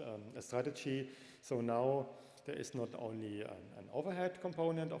such a strategy. So now there is not only an overhead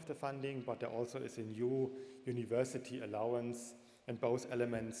component of the funding, but there also is a new university allowance, and both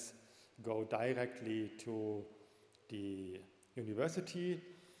elements go directly to the university,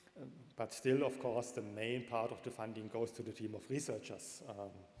 but still, of course, the main part of the funding goes to the team of researchers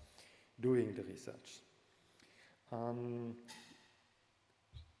doing the research.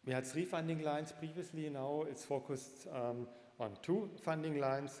 We had 3 funding lines previously. Now it's focused on 2 funding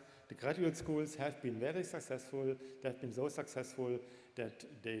lines. The graduate schools have been very successful. They have been so successful that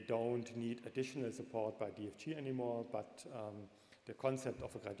they don't need additional support by DFG anymore, but the concept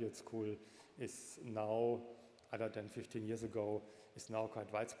of a graduate school is now, other than 15 years ago, is now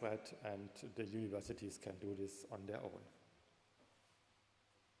quite widespread, and the universities can do this on their own.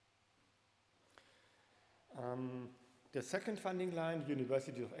 The second funding line,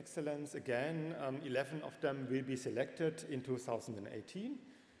 University of Excellence, again, 11 of them will be selected in 2018.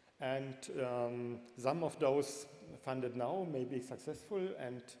 And some of those funded now may be successful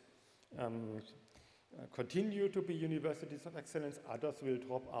and continue to be universities of excellence. Others will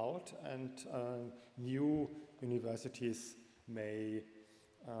drop out, and new universities may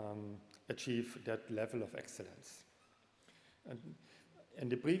achieve that level of excellence. In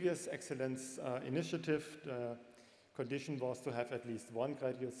the previous excellence initiative, the condition was to have at least one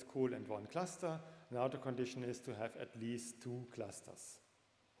graduate school and one cluster. Now the condition is to have at least 2 clusters,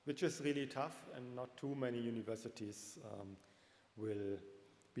 which is really tough, and not too many universities will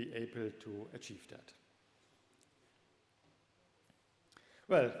be able to achieve that.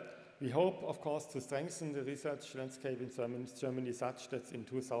 Well, we hope, of course, to strengthen the research landscape in Germany such that in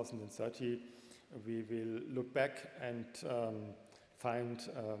 2030 we will look back and find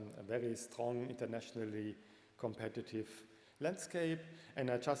a very strong, internationally competitive landscape.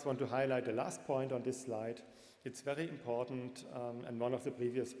 And I just want to highlight the last point on this slide. It's very important, and one of the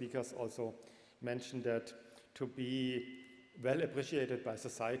previous speakers also mentioned that, to be well appreciated by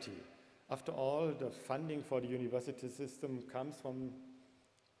society. After all, the funding for the university system comes from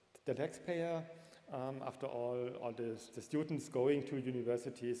the taxpayer. After all the students going to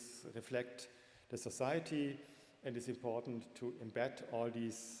universities reflect the society, and it's important to embed all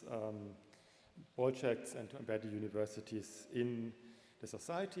these projects and to embed the universities in the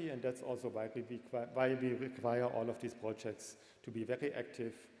society, and that's also why we require all of these projects to be very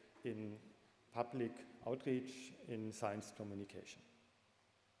active in public outreach, in science communication.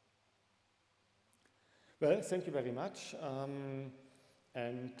 Well, thank you very much.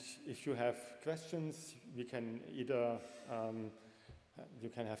 And if you have questions, we can either you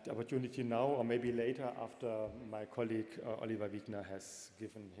can have the opportunity now or maybe later after my colleague Oliver Wiegner has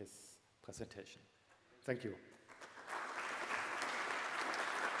given his presentation. Thank you.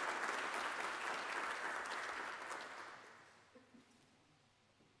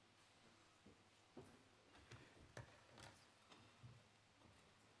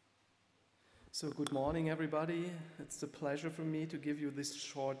 So good morning, everybody. It's a pleasure for me to give you this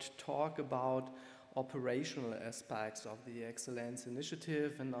short talk about operational aspects of the Excellence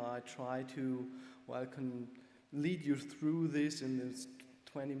Initiative, and I try to, can lead you through this in this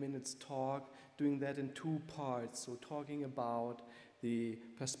 20 minutes talk, doing that in 2 parts. So talking about the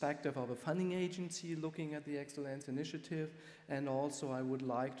perspective of a funding agency looking at the Excellence Initiative, and also I would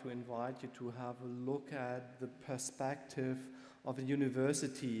like to invite you to have a look at the perspective of a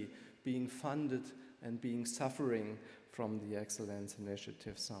university being funded and being suffering from the Excellence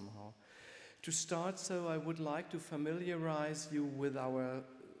Initiative somehow. To start, so I would like to familiarize you with our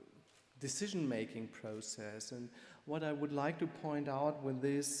decision-making process. And what I would like to point out with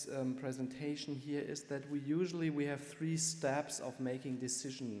this presentation here is that we have 3 steps of making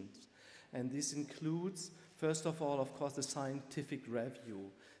decisions. And this includes, first of all, of course, the scientific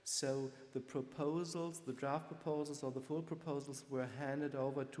review. So the proposals, the draft proposals or the full proposals were handed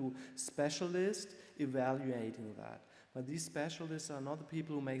over to specialists evaluating that. But these specialists are not the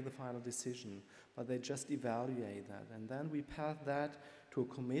people who make the final decision, but they just evaluate that. And then we pass that to a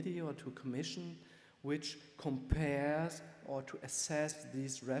committee or to a commission which compares or to assess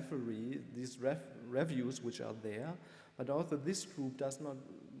these reviews which are there. But also this group does not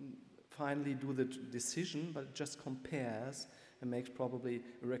finally do the decision, but just compares and makes probably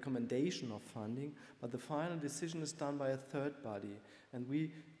a recommendation of funding. But the final decision is done by a third body. And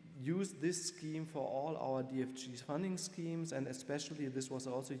we use this scheme for all our DFG funding schemes, and especially this was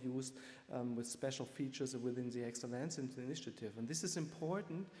also used with special features within the Excellence Initiative. And this is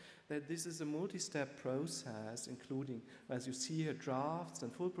important, that this is a multi-step process, including, as you see here, drafts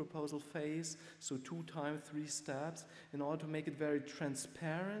and full proposal phase, so 2 times 3 steps, in order to make it very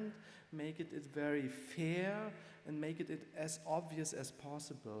transparent, make it very fair, and make it as obvious as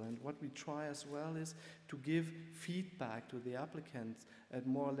possible. And what we try as well is to give feedback to the applicants at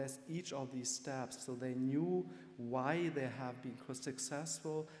more or less each of these steps, so they knew why they have been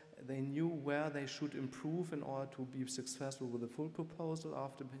successful, they knew where they should improve in order to be successful with a full proposal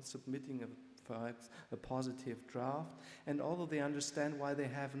after submitting a positive draft, and although they understand why they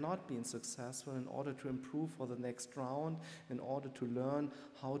have not been successful in order to improve for the next round, in order to learn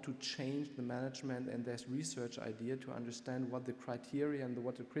how to change the management and their research idea to understand what the criteria and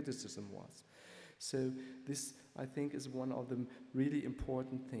what the criticism was. So this, I think, is one of the really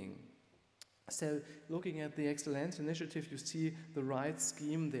important things. So looking at the Excellence Initiative, you see the right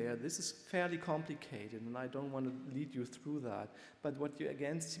scheme there. This is fairly complicated, and I don't want to lead you through that. But what you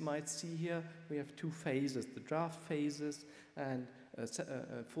again might see here, we have two phases, the draft phases and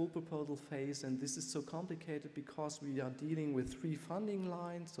a full proposal phase. And this is so complicated because we are dealing with 3 funding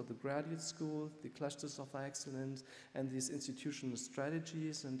lines, so the graduate school, the clusters of excellence, and these institutional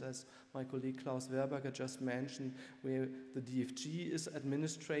strategies. And as my colleague Klaus Wehrberger just mentioned, where the DFG is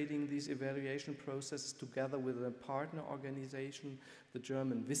administrating these evaluation processes together with a partner organization, the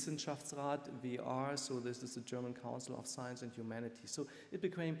German Wissenschaftsrat, VR, so this is the German Council of Science and Humanity. So it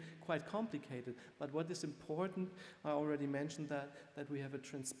became quite complicated, but what is important, I already mentioned that we have a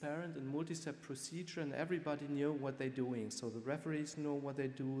transparent and multi-step procedure and everybody knew what they're doing. So the referees know what they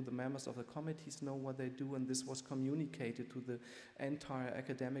do, the members of the committees know what they do, and this was communicated to the entire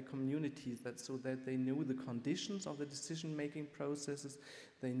academic community so that they knew the conditions of the decision-making processes,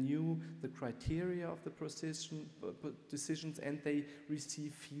 they knew the criteria of the decisions, and they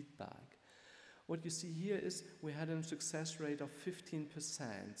received feedback. What you see here is we had a success rate of 15%.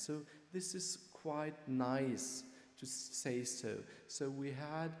 So this is quite nice to say so. So we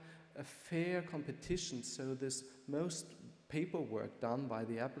had a fair competition. So this most paperwork done by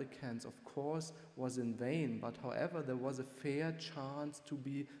the applicants, of course, was in vain. But however, there was a fair chance to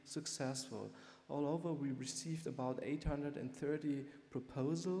be successful. All over, we received about 830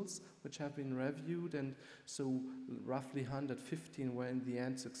 proposals which have been reviewed, and so roughly 115 were in the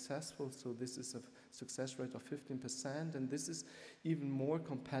end successful. So this is a success rate of 15%, and this is even more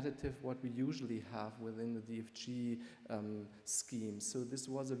competitive what we usually have within the DFG scheme. So this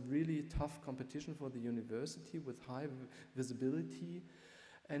was a really tough competition for the university with high visibility,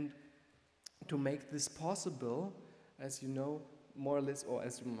 and to make this possible, as you know, more or less, or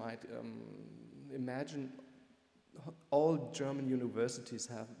as you might imagine, all German universities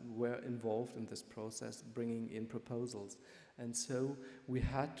were involved in this process, bringing in proposals. And so we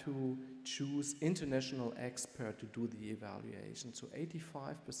had to choose international experts to do the evaluation. So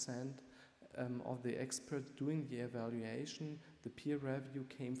 85% of the experts doing the evaluation, the peer review,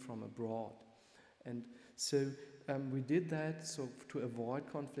 came from abroad. And so we did that so to avoid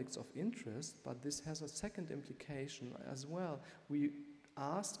conflicts of interest, but this has a second implication as well. We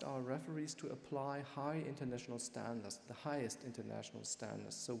asked our referees to apply high international standards, the highest international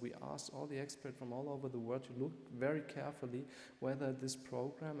standards. So we asked all the experts from all over the world to look very carefully whether this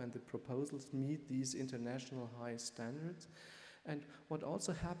program and the proposals meet these international high standards. And what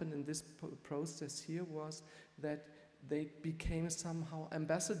also happened in this process here was that they became somehow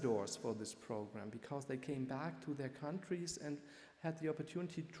ambassadors for this program because they came back to their countries and had the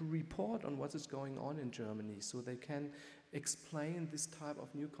opportunity to report on what is going on in Germany, so they can explain this type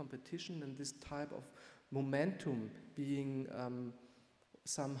of new competition and this type of momentum being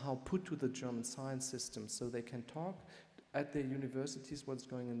somehow put to the German science system, so they can talk at their universities what's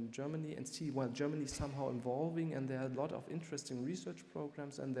going on in Germany and see what Germany is somehow evolving, and there are a lot of interesting research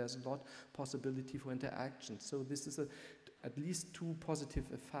programs and there's a lot possibility for interaction. So this is at least 2 positive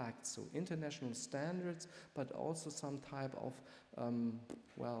effects, so international standards, but also some type of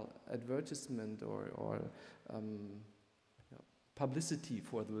advertisement or publicity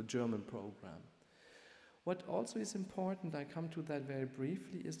for the German program. What also is important, I come to that very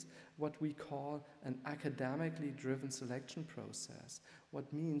briefly, is what we call an academically driven selection process.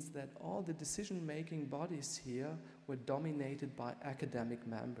 What means that all the decision-making bodies here were dominated by academic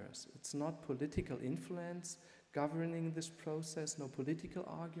members. It's not political influence governing this process, no political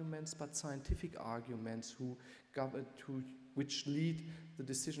arguments, but scientific arguments which lead the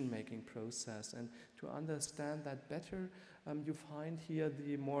decision-making process. And to understand that better, you find here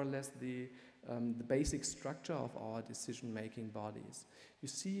more or less the basic structure of our decision-making bodies. You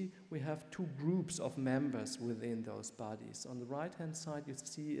see, we have 2 groups of members within those bodies. On the right-hand side, you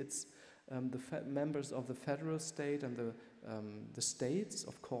see it's the members of the federal state and the states.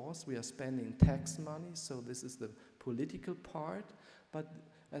 Of course, we are spending tax money, so this is the political part. But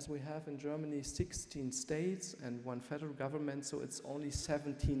as we have in Germany 16 states and 1 federal government, so it's only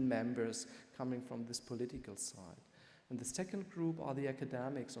 17 members coming from this political side. And the second group are the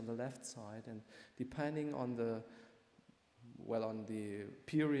academics on the left side, and depending on the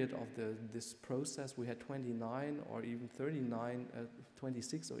period of this process, we had 29 or even 39,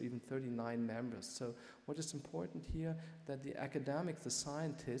 26 or even 39 members. So what is important here, that the academics, the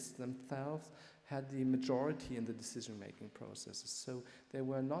scientists themselves, had the majority in the decision-making processes. So they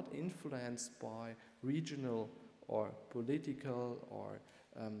were not influenced by regional or political or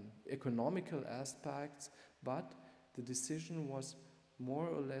economical aspects, but the decision was more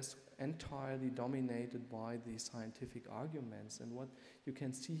or less entirely dominated by the scientific arguments. And what you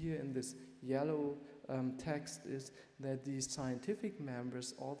can see here in this yellow text is that these scientific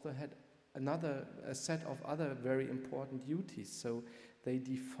members also had a set of other very important duties. So they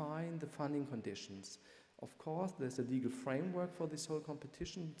define the funding conditions. Of course, there's a legal framework for this whole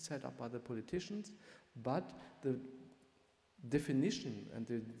competition set up by the politicians, but the definition and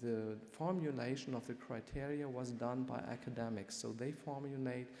the formulation of the criteria was done by academics. So they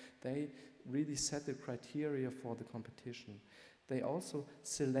really set the criteria for the competition. They also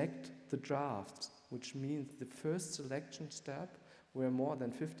select the drafts, which means the first selection step, where more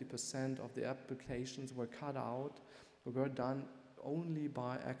than 50% of the applications were cut out, were done only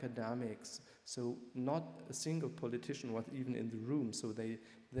by academics. So not a single politician was even in the room. So they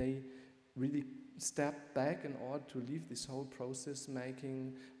really stepped back in order to leave this whole process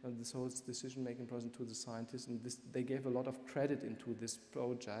making, this whole decision making process to the scientists, and they gave a lot of credit into this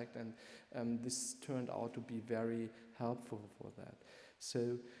project, and this turned out to be very helpful for that.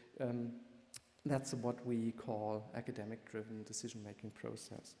 So that's what we call academic-driven decision-making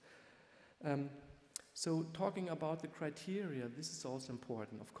process. So talking about the criteria, this is also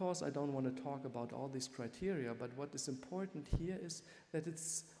important. Of course, I don't want to talk about all these criteria, but what is important here is that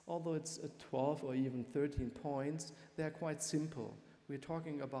although it's 12 or even 13 points, they are quite simple. We're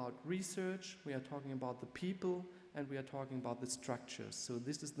talking about research, we are talking about the people, and we are talking about the structures. So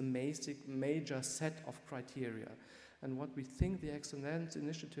this is the major set of criteria. And what we think the Excellence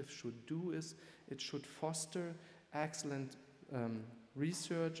Initiative should do is it should foster excellent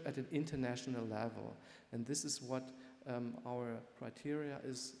research at an international level. And this is what our criteria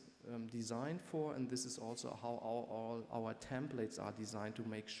is designed for, and this is also how all our templates are designed to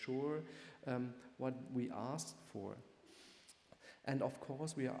make sure what we asked for. And of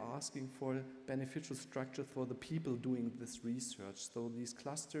course, we are asking for beneficial structure for the people doing this research. So these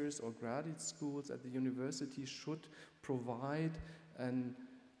clusters or graduate schools at the university should provide a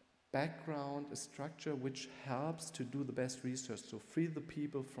background, a structure which helps to do the best research. So free the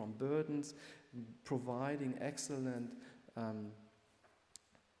people from burdens, providing excellent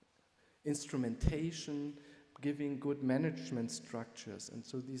instrumentation, giving good management structures. And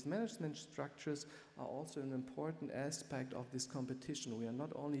so these management structures are also an important aspect of this competition. We are not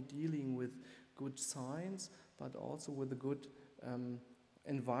only dealing with good science, but also with a good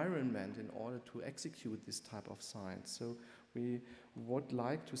environment in order to execute this type of science. So we would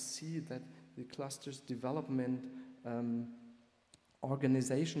like to see that the cluster's development,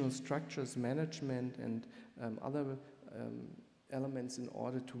 organizational structures, management, and other elements in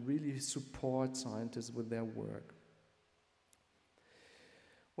order to really support scientists with their work.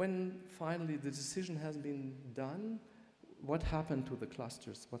 When finally the decision has been done, what happened to the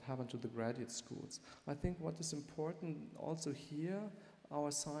clusters? What happened to the graduate schools? I think what is important also here,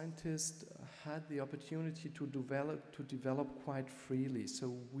 our scientists had the opportunity to develop quite freely.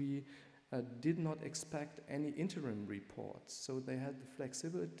 So we did not expect any interim reports. So they had the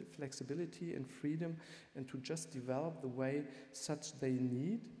flexibility and freedom and to just develop the way such they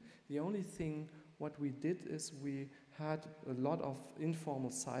need. The only thing what we did is we had a lot of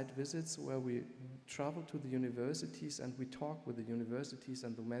informal site visits where we traveled to the universities and we talked with the universities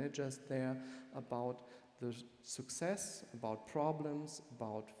and the managers there about the success, about problems,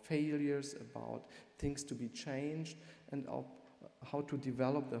 about failures, about things to be changed, and how to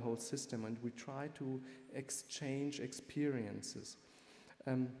develop the whole system. And we try to exchange experiences.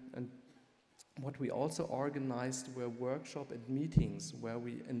 And what we also organized were workshops and meetings where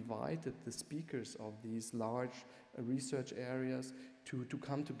we invited the speakers of these large research areas to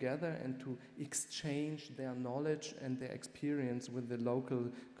come together and to exchange their knowledge and their experience with the local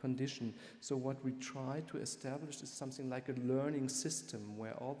condition. So what we try to establish is something like a learning system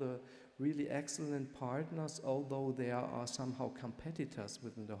where all the really excellent partners, although they are somehow competitors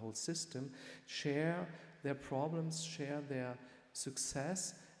within the whole system, share their problems, share their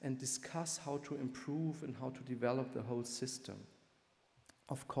success, and discuss how to improve and how to develop the whole system.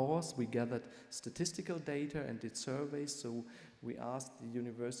 Of course, we gathered statistical data and did surveys, so we asked the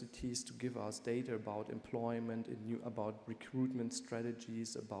universities to give us data about employment, about recruitment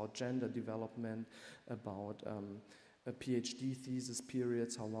strategies, about gender development, about PhD thesis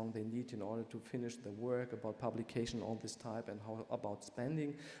periods, how long they need in order to finish the work, about publication, all this type, and how about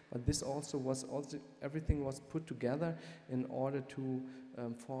spending. But this everything was put together in order to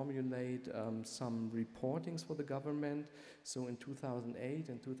formulate some reportings for the government. So in 2008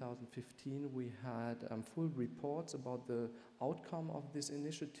 and 2015 we had full reports about the outcome of this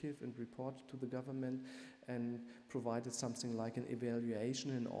initiative and reported to the government and provided something like an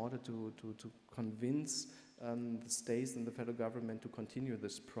evaluation in order to convince the states and the federal government to continue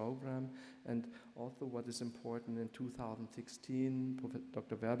this program. And also what is important, in 2016,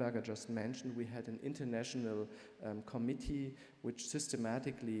 Dr. Wehrberger just mentioned, we had an international committee which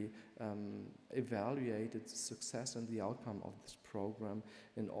systematically evaluated the success and the outcome of this program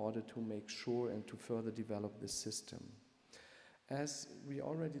in order to make sure and to further develop this system. As we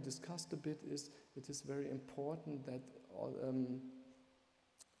already discussed a bit, it is very important that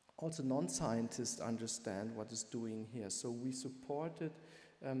also non-scientists understand what is doing here. So we supported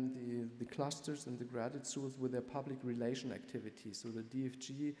the clusters and the graduate schools with their public relation activities. So the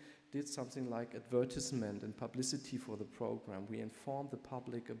DFG did something like advertisement and publicity for the program. We informed the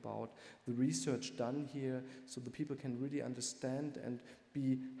public about the research done here so the people can really understand and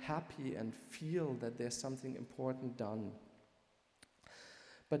be happy and feel that there's something important done.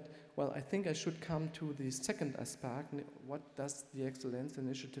 But, well, I think I should come to the second aspect. What does the Excellence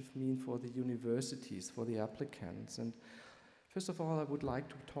Initiative mean for the universities, for the applicants? And first of all, I would like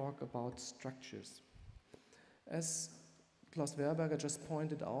to talk about structures. As Klaus Wehrberger just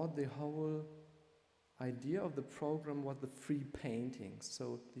pointed out, the whole idea of the program was the free painting.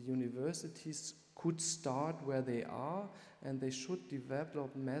 So the universities could start where they are, and they should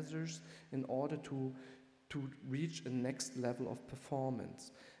develop measures in order to reach a next level of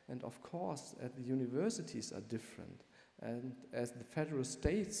performance. And of course, the universities are different. And as the federal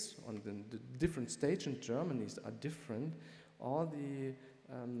states on the different states in Germany are different,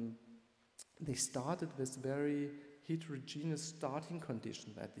 they started with very heterogeneous starting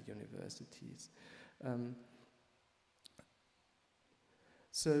conditions at the universities.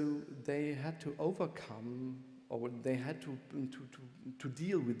 So they had to overcome, or they had to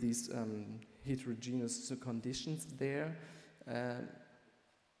deal with these heterogeneous conditions there,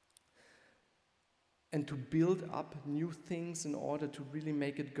 and to build up new things in order to really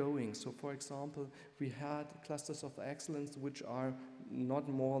make it going. So for example, we had clusters of excellence which are not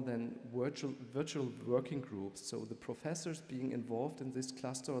more than virtual working groups. So the professors being involved in this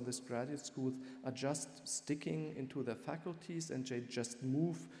cluster or this graduate schools are just sticking into their faculties, and they just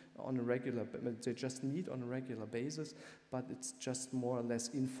move on a regular, they just meet on a regular basis, but it's just more or less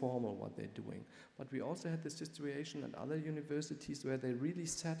informal what they're doing. But we also had the situation at other universities where they really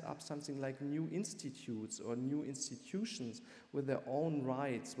set up something like new institutes or new institutions with their own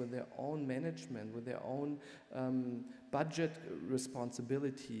rights, with their own management, with their own budget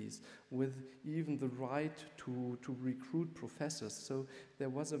responsibilities, with even the right to recruit professors. So there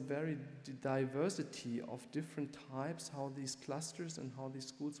was a very diversity of different types, how these clusters and how these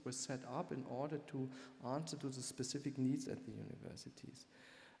schools were set up in order to answer to the specific needs at the universities.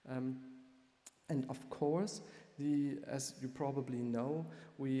 And of course, as you probably know,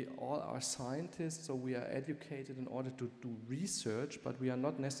 we all are scientists, so we are educated in order to do research, but we are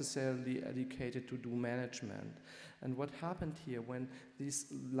not necessarily educated to do management. And what happened here when these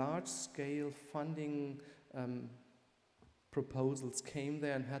large-scale funding proposals came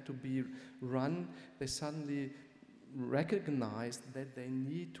there and had to be run, they suddenly recognized that they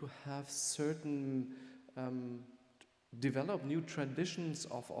need to have certain develop new traditions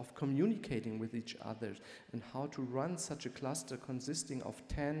of communicating with each other, and how to run such a cluster consisting of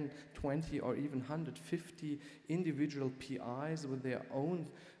 10, 20 or even 150 individual PIs with their own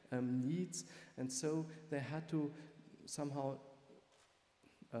needs. And so they had to somehow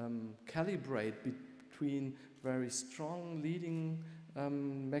calibrate between very strong leading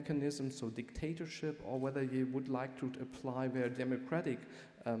mechanisms, so dictatorship, or whether you would like to apply very democratic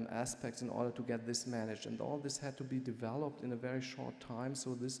aspects in order to get this managed. And all this had to be developed in a very short time,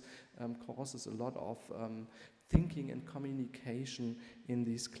 so this causes a lot of thinking and communication in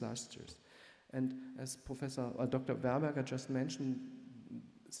these clusters. And as Dr. Wehrberger just mentioned,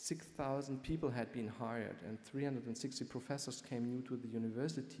 6,000 people had been hired and 360 professors came new to the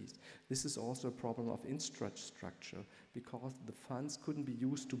universities. This is also a problem of infrastructure, because the funds couldn't be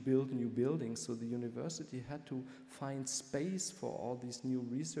used to build new buildings, so the university had to find space for all these new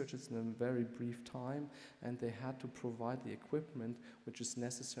researchers in a very brief time, and they had to provide the equipment which is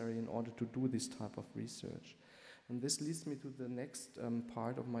necessary in order to do this type of research. And this leads me to the next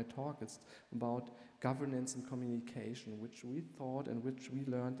part of my talk. It's about governance and communication, which we thought and which we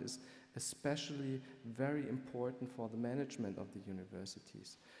learned is especially very important for the management of the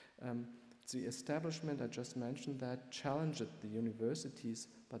universities. The establishment, I just mentioned that, challenges the universities,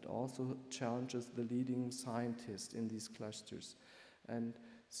 but also challenges the leading scientists in these clusters. And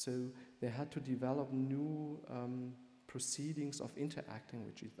so they had to develop new proceedings of interacting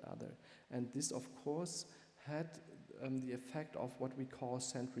with each other. And this, of course, had the effect of what we call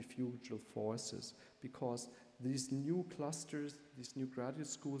centrifugal forces, because these new clusters, these new graduate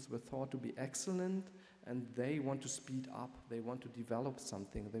schools were thought to be excellent, and they want to speed up, they want to develop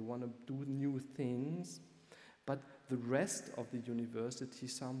something, they want to do new things, but the rest of the university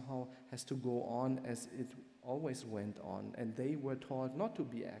somehow has to go on as it always went on, and they were taught not to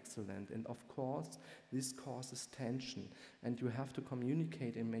be excellent, and of course this causes tension, and you have to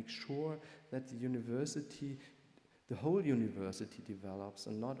communicate and make sure that the university, the whole university develops,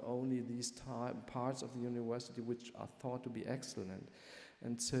 and not only these parts of the university which are thought to be excellent.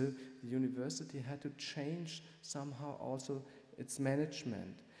 And so the university had to change somehow also its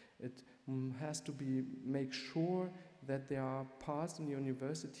management. It has to make sure that there are parts in the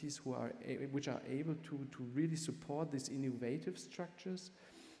universities which are able to really support these innovative structures,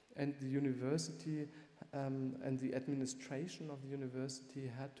 and the university and the administration of the university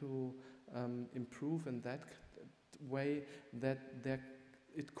had to improve in that way that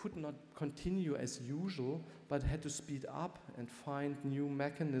it could not continue as usual, but had to speed up and find new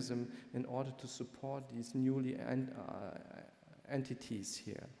mechanism in order to support these newly entities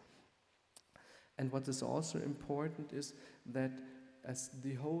here. And what is also important is that as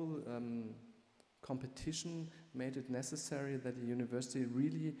the whole competition made it necessary that the university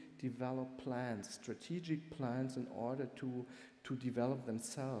really develop plans, strategic plans, in order to develop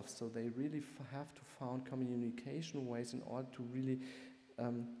themselves. So they really have to find communication ways in order to really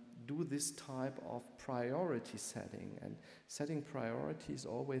do this type of priority setting. And setting priorities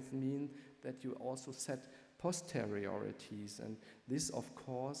always mean that you also set posteriorities, and this of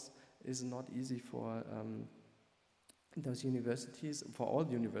course is not easy for those universities, for all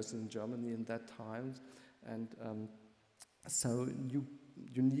universities in Germany in that time, and so you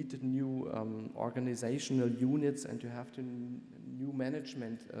need new organizational units, and you have to new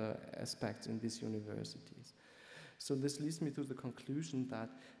management aspects in these universities. So this leads me to the conclusion that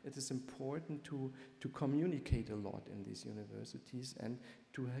it is important to communicate a lot in these universities and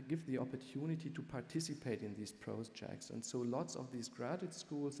to give the opportunity to participate in these projects. And so lots of these graduate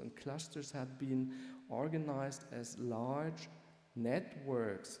schools and clusters have been organized as large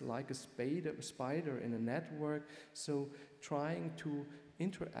networks, like a spider in a network, so trying to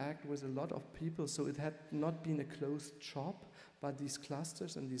interact with a lot of people. So it had not been a closed shop, but these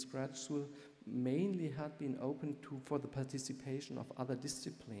clusters and these graduate schools mainly had been open for the participation of other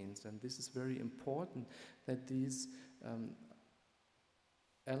disciplines, and this is very important that these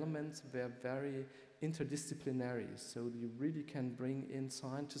elements were very interdisciplinary, so you really can bring in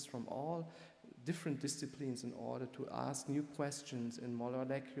scientists from all different disciplines in order to ask new questions in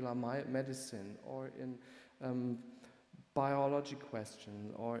molecular medicine, or in biology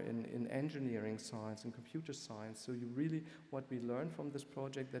question, or in engineering science and computer science. So you really, what we learned from this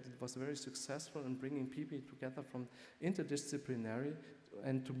project, that it was very successful in bringing people together from interdisciplinary,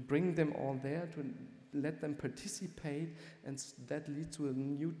 and to bring them all there, to let them participate, and that leads to a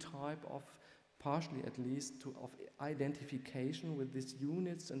new type of, partially at least, of identification with these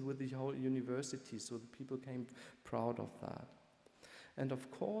units and with the whole university, so the people came proud of that. And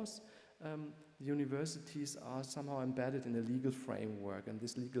of course, universities are somehow embedded in a legal framework, and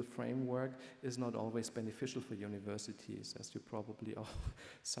this legal framework is not always beneficial for universities, as you probably all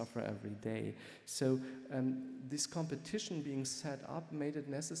suffer every day. So this competition being set up made it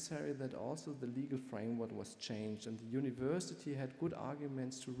necessary that also the legal framework was changed, and the university had good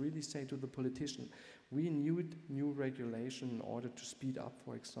arguments to really say to the politician, we need new regulation in order to speed up,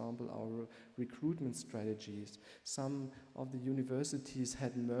 for example, our recruitment strategies. Some of the universities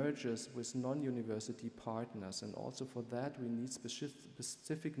had mergers with non-university partners, and also for that we need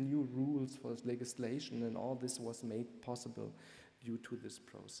specific new rules for legislation, and all this was made possible due to this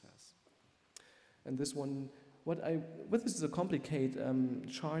process. And this one, this is a complicated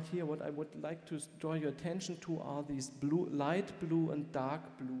chart here. What I would like to draw your attention to are these light blue and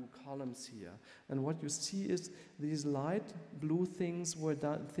dark blue columns here. And what you see is these light blue things were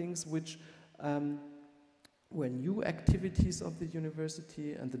things which were new activities of the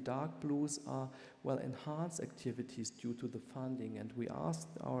university, and the dark blues are, well, enhanced activities due to the funding. And we asked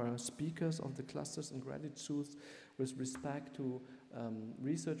our speakers of the clusters and graduate schools with respect to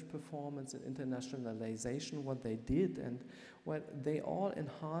research performance and internationalization, what they did, and well, they all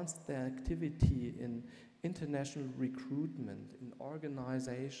enhanced their activity in international recruitment, in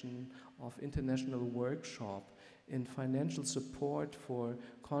organization of international workshop, in financial support for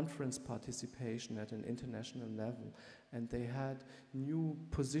conference participation at an international level. And they had new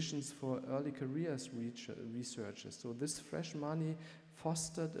positions for early careers researchers. So this fresh money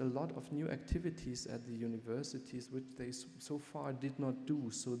fostered a lot of new activities at the universities, which they so far did not do.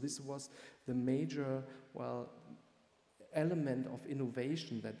 So this was the major, well, element of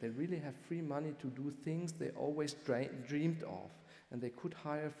innovation, that they really have free money to do things they always dreamed of, and they could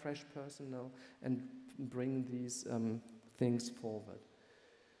hire fresh personnel and bring these things forward.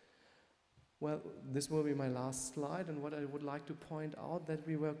 Well, this will be my last slide, and what I would like to point out that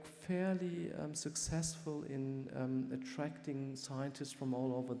we were fairly successful in attracting scientists from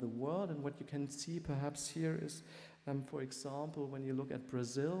all over the world, and what you can see perhaps here is, for example, when you look at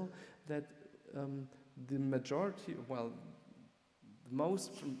Brazil, that the majority, well,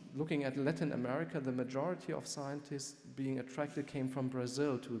 looking at Latin America, the majority of scientists being attracted came from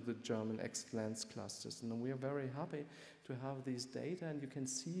Brazil to the German excellence clusters. And we are very happy to have these data, and you can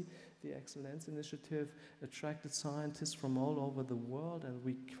see the Excellence Initiative attracted scientists from all over the world, and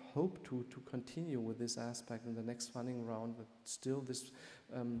we hope to continue with this aspect in the next funding round, but still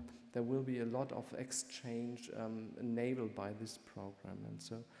there will be a lot of exchange enabled by this program. And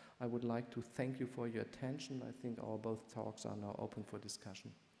so I would like to thank you for your attention. I think our both talks are now open for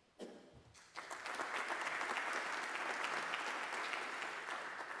discussion.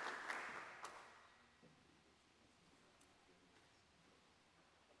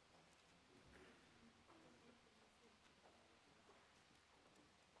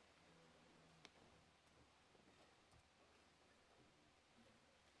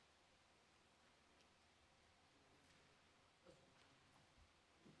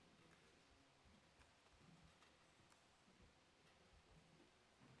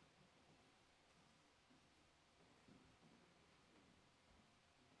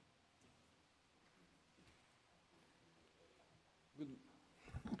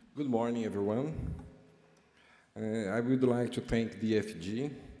 Good morning, everyone. I would like to thank DFG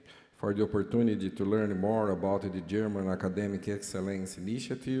for the opportunity to learn more about the German Academic Excellence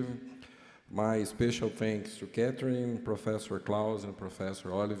Initiative. My special thanks to Catherine, Professor Klaus, and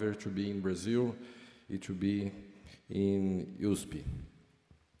Professor Oliver to be in Brazil and to be in USP.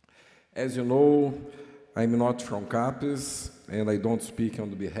 As you know, I'm not from CAPES, and I don't speak on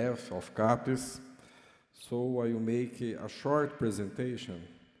behalf of CAPES, so I will make a short presentation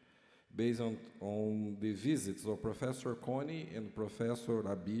based on the visits of Professor Coni and Professor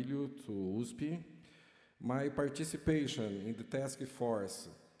Abilio to USP, my participation in the task force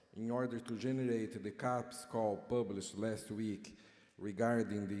in order to generate the CAPES call published last week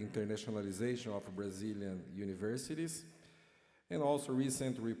regarding the internationalization of Brazilian universities, and also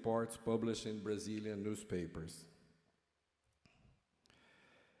recent reports published in Brazilian newspapers.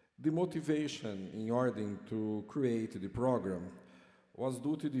 The motivation in order to create the program was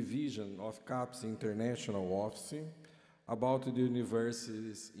due to the vision of CAPES International Office about the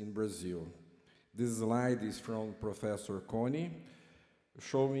universities in Brazil. This slide is from Professor Coni,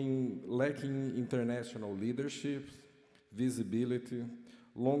 showing lacking international leadership, visibility,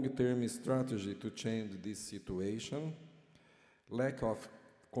 long-term strategy to change this situation, lack of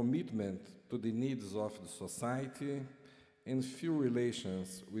commitment to the needs of the society, and few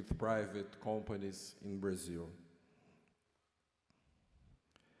relations with private companies in Brazil.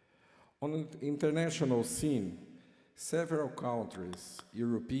 On the international scene, several countries,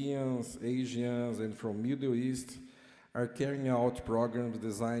 Europeans, Asians, and from Middle East, are carrying out programs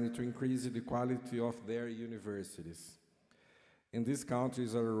designed to increase the quality of their universities. And these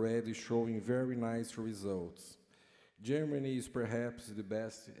countries are already showing very nice results. Germany is perhaps the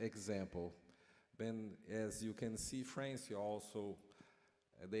best example. Then, as you can see, France also,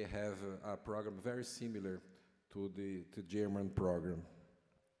 they have a program very similar to the German program.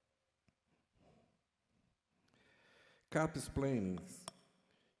 CAPES planning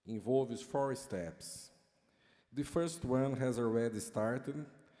involves 4 steps. The first one has already started,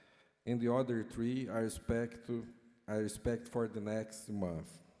 and the other 3 are expected for the next month.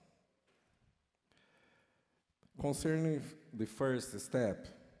 Concerning the first step,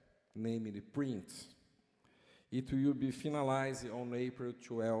 namely the print, it will be finalized on April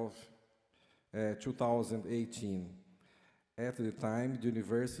 12, 2018. At the time, the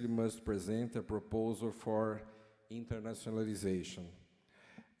university must present a proposal for internationalization.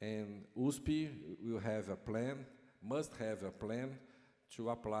 And USP will have a plan, must have a plan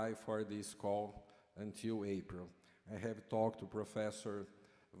to apply for this call until April. I have talked to Professor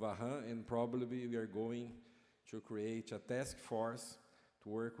Vahan, and probably we are going to create a task force to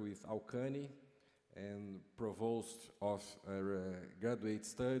work with Alcani and Provost of Graduate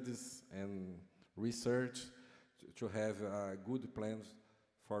Studies and Research to have a good plan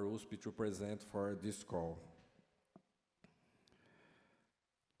for USP to present for this call.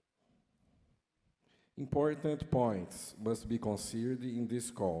 Important points must be considered in this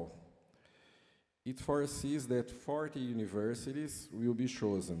call. It foresees that 40 universities will be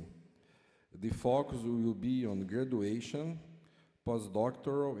chosen. The focus will be on graduation,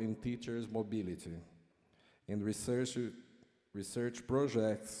 postdoctoral, and teachers' mobility, and research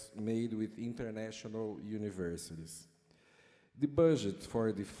projects made with international universities. The budget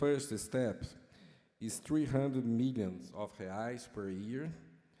for the first step is 300 million of reais per year,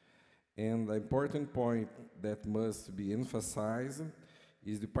 and the important point that must be emphasized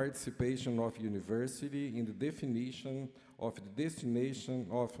is the participation of university in the definition of the destination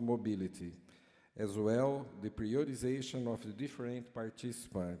of mobility, as well the prioritization of the different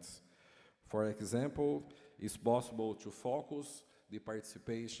participants. For example, it's possible to focus the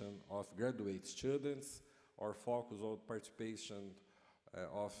participation of graduate students or focus on participation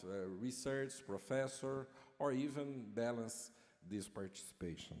of research professor, or even balance this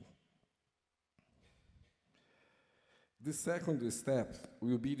participation. The second step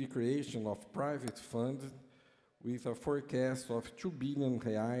will be the creation of private fund with a forecast of 2 billion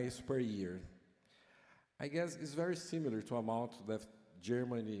reais per year. I guess it's very similar to amount that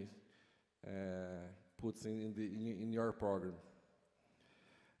Germany puts in your program.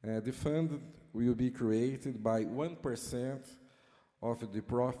 The fund will be created by 1% of the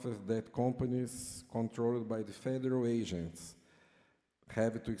profit that companies controlled by the federal agents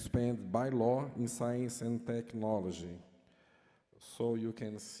have to expend by law in science and technology. So you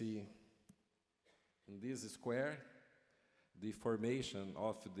can see in this square the formation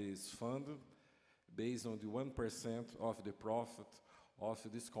of this fund based on the 1% of the profit of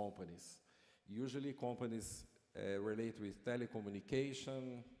these companies. Usually companies relate with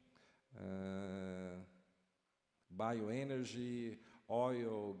telecommunication, bioenergy,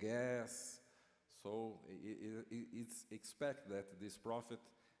 oil, gas. So it's expected that this profit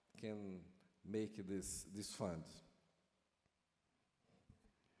can make this fund.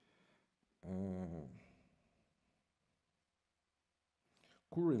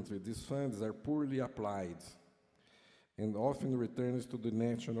 Currently, these funds are poorly applied and often returns to the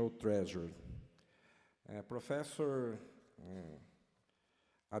national treasury. Professor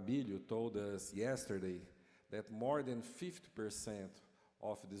Abilio told us yesterday that more than 50%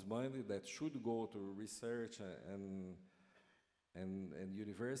 of this money that should go to research and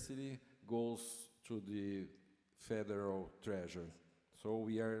university goes to the federal treasury. So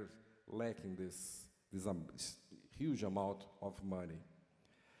we are lacking this huge amount of money.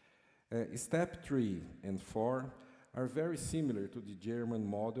 Step 3 and 4 are very similar to the German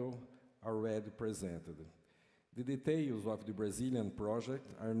model already presented. The details of the Brazilian project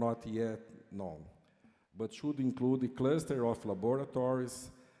are not yet known, but should include a cluster of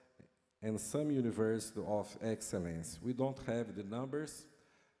laboratories and some university of excellence. We don't have the numbers,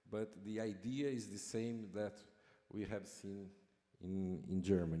 but the idea is the same that we have seen in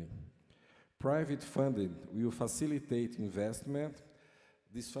Germany. Private funding will facilitate investment.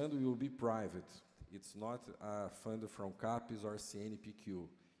 This fund will be private. It's not a fund from CAPES or CNPq.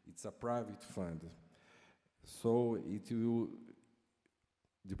 It's a private fund. So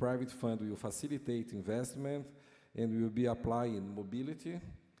the private fund will facilitate investment and will be applying mobility.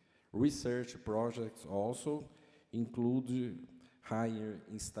 Research projects also include hiring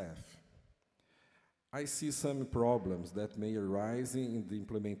in staff. I see some problems that may arise in the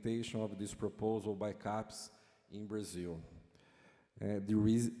implementation of this proposal by CAPES in Brazil.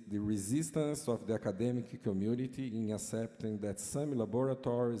 The resistance of the academic community in accepting that some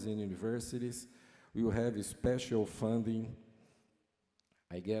laboratories and universities will have special funding.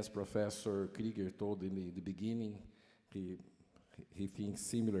 I guess Professor Krieger told in the beginning, he thinks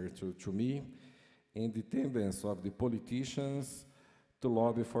similar to me, and the tendency of the politicians to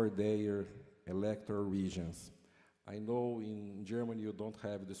lobby for their electoral regions. I know in Germany you don't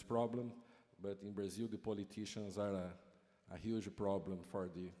have this problem, but in Brazil the politicians are a huge problem for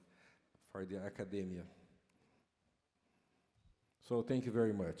the academia. So thank you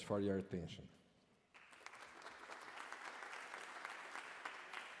very much for your attention.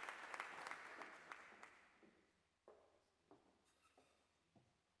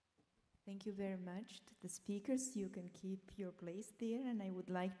 Thank you very much to the speakers. You can keep your place there, and I would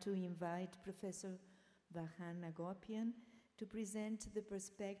like to invite Professor Vahan Agopian to present the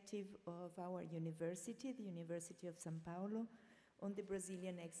perspective of our university, the University of São Paulo, on the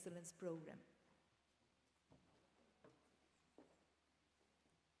Brazilian Excellence Program.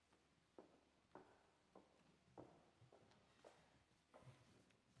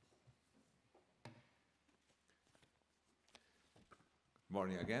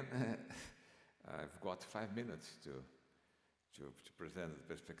 Morning again. I've got 5 minutes to present the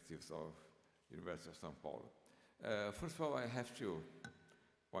perspectives of University of São Paulo. First of all, I have to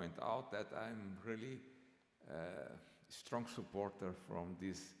point out that I'm really a strong supporter from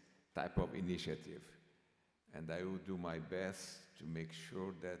this type of initiative. And I will do my best to make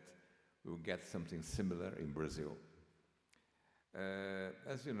sure that we'll get something similar in Brazil.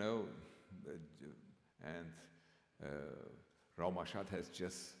 As you know, Raul Machado has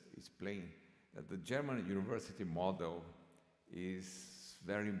just explained that the German university model is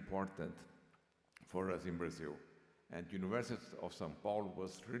very important for us in Brazil. And University of São Paulo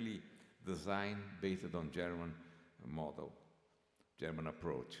was really designed based on German model, German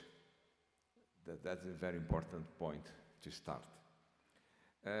approach. That's a very important point to start.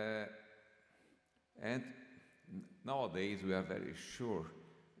 And nowadays we are very sure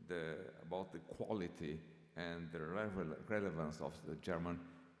about the quality and the relevance of the German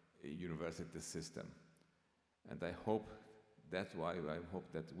university system. And I hope, that's why I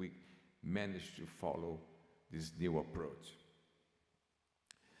hope that we manage to follow this new approach.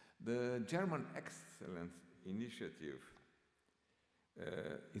 The German Excellence Initiative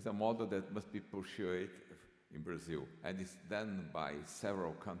is a model that must be pursued in Brazil, and it's done by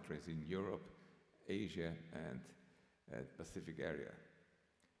several countries in Europe, Asia, and Pacific area.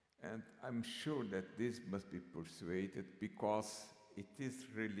 And I'm sure that this must be pursued because it is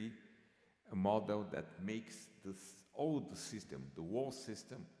really a model that makes this old system, the whole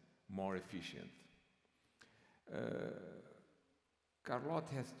system, more efficient. Carlotte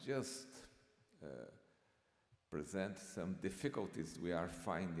has just presented some difficulties we are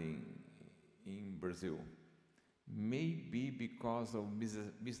finding in Brazil. Maybe because of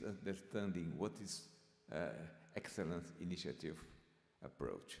misunderstanding what is excellence initiative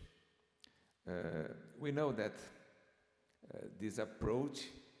approach. We know that this approach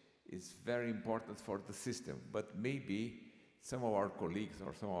is very important for the system, but maybe some of our colleagues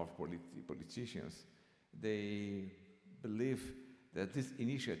or some of our politicians, they believe that this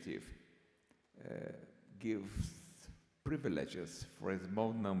initiative gives privileges for a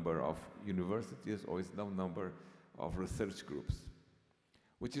small number of universities or a small number of research groups,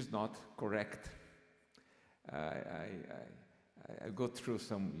 which is not correct. I go through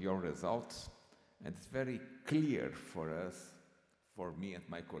some of your results, and it's very clear for us, for me and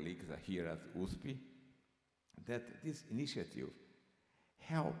my colleagues here at USP, that this initiative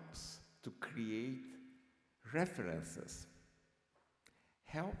helps to create references,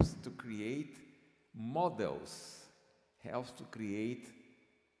 helps to create models, helps to create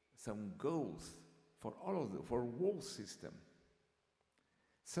some goals for all of the whole system.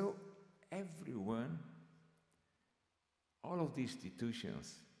 So everyone, all of the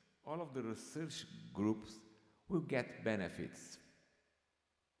institutions, all of the research groups will get benefits.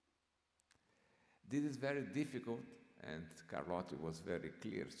 This is very difficult, and Carlotte was very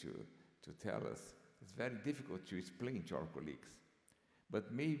clear to tell us, it's very difficult to explain to our colleagues.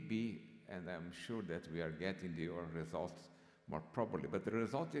 But maybe, and I'm sure that we are getting your results more probably, but the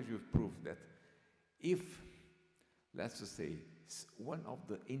result is you've proved that if, let's just say, one of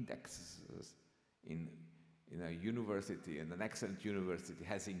the indexes in a university, and an excellent university,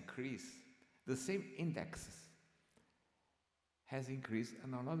 has increased, the same index has increased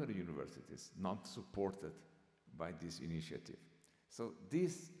in other universities, not supported by this initiative. So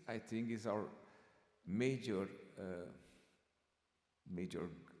this, I think, is our major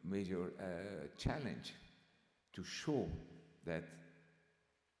challenge, to show that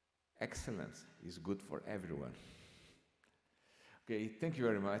excellence is good for everyone. Okay, thank you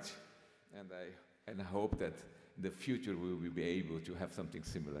very much, and I hope that in the future we will be able to have something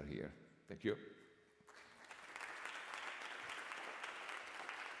similar here. Thank you.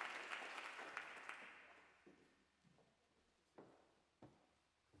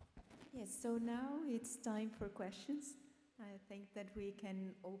 Yes, so now it's time for questions. I think that we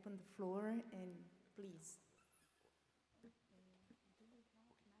can open the floor, and please. Do we have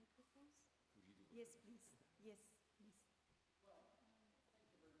microphones? Yes, please. Yes, please. Well,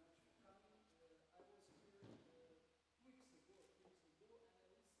 thank you very much for coming. I was here weeks ago, and I listened to a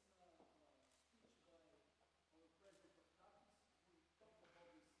speech by our president of CAPES, who talked about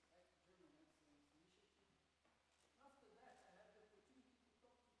this German Excellence Initiative. After that, I had the opportunity to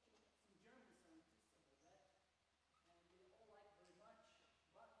talk to some German scientists about that, and they all like very much,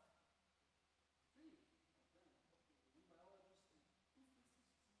 but three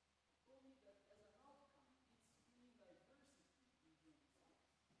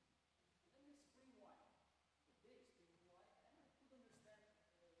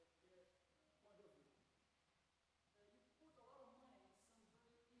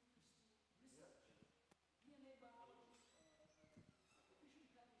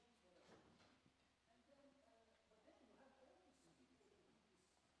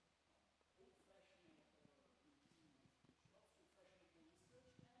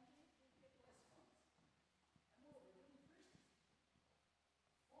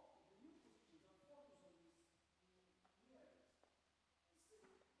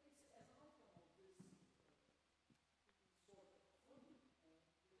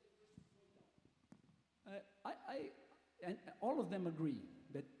and all of them agree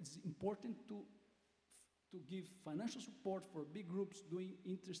that it's important to give financial support for big groups doing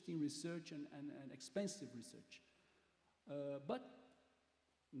interesting research and expensive research. But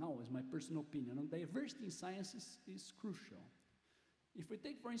now, as my personal opinion, diversity in sciences is crucial. If we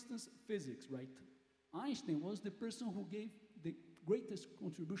take, for instance, physics, right? Einstein was the person who gave the greatest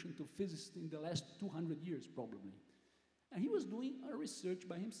contribution to physics in the last 200 years, probably. And he was doing a research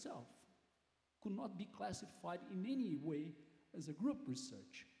by himself. Could not be classified in any way as a group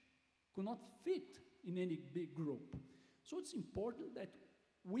research. Could not fit in any big group. So it's important that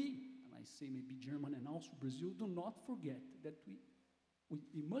we, and I say maybe Germany and also Brazil, do not forget that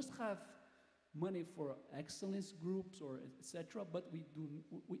we must have money for excellence groups or etc., but we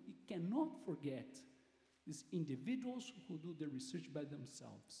cannot forget these individuals who do the research by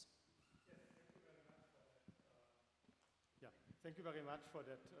themselves. Thank you very much for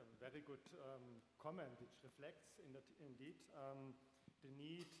that very good comment, which reflects indeed the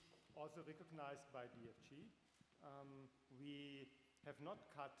need also recognized by DFG. We have not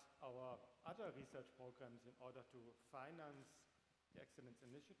cut our other research programs in order to finance the Excellence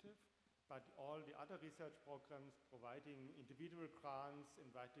Initiative, but all the other research programs providing individual grants,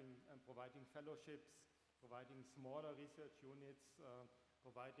 providing fellowships, providing smaller research units,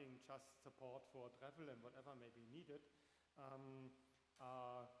 providing just support for travel and whatever may be needed,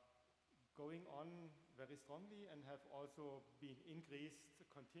 are going on very strongly and have also been increased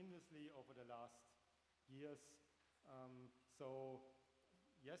continuously over the last years. So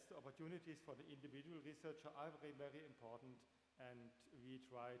yes, the opportunities for the individual researcher are very, very important, and we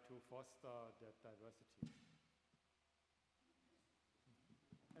try to foster that diversity.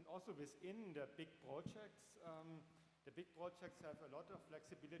 And also within the big projects have a lot of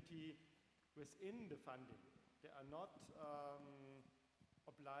flexibility within the funding. They are not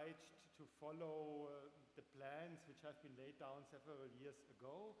obliged to follow the plans which have been laid down several years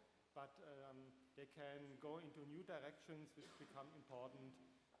ago, but they can go into new directions which become important.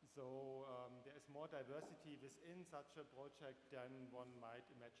 So there is more diversity within such a project than one might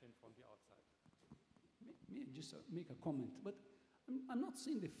imagine from the outside. May I just make a comment? But I'm not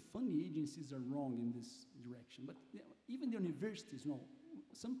saying the funding agencies are wrong in this direction, but even the universities,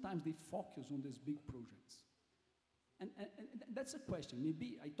 sometimes they focus on these big projects. And that's a question.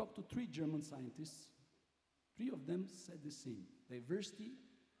 Maybe I talked to 3 German scientists. 3 of them said the same. Diversity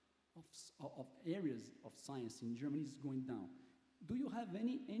of areas of science in Germany is going down. Do you have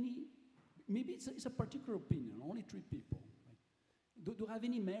any maybe it's a particular opinion, only 3 people. Right? Do you have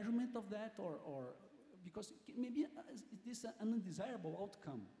any measurement of that, or because maybe it is an undesirable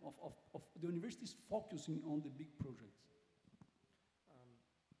outcome of the universities focusing on the big projects?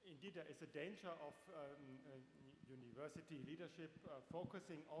 Indeed, there is a danger of university leadership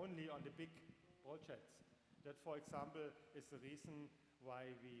focusing only on the big projects. That, for example, is the reason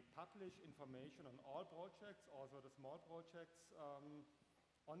why we publish information on all projects, also the small projects,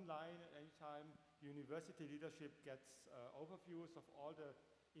 online at any time. University leadership gets overviews of all the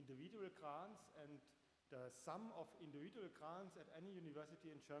individual grants, and the sum of individual grants at any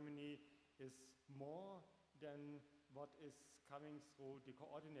university in Germany is more than what is coming through the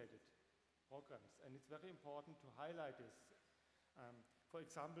coordinated programs. And it's very important to highlight this. For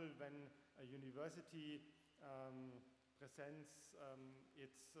example, when a university presents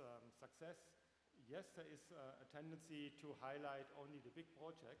its success, yes, there is a tendency to highlight only the big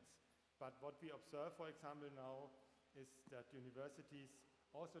projects, but what we observe, for example, now is that universities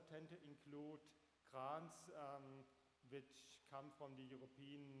also tend to include grants which come from the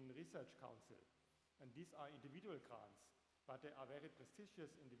European Research Council. And these are individual grants, but they are very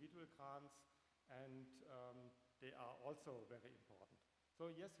prestigious individual grants, and they are also very important.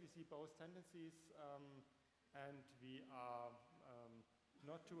 So yes, we see both tendencies, and we are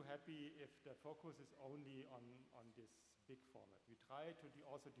not too happy if the focus is only on this big format. We try to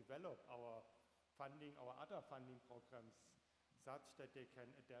also develop our funding, our other funding programs, such that they can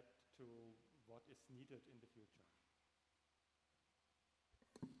adapt to what is needed in the future.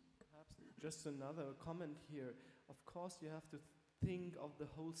 Perhaps just another comment here. Of course, you have to think of the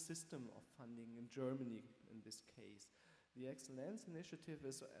whole system of funding in Germany in this case. The Excellence Initiative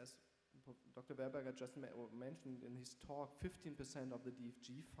is, as Dr. Wehrberger just mentioned in his talk, 15% of the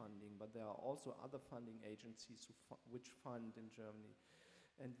DFG funding, but there are also other funding agencies which fund in Germany.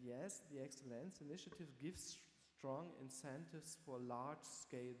 And yes, the Excellence Initiative gives strong incentives for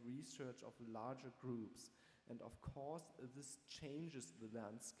large-scale research of larger groups. And of course, this changes the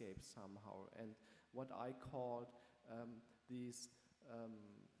landscape somehow. And what I called these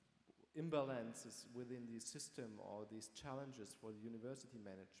imbalances within the system, or these challenges for the university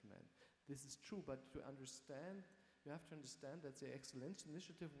management. This is true, but to understand you have to understand that the Excellence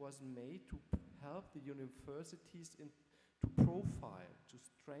Initiative was made to help the universities to profile, to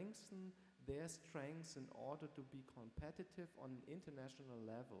strengthen their strengths in order to be competitive on an international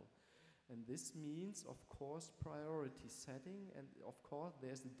level. And this means, of course, priority setting, and of course,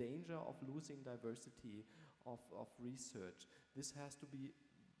 there's the danger of losing diversity of research. This has to be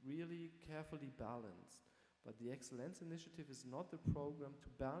really carefully balanced. But the Excellence Initiative is not the program to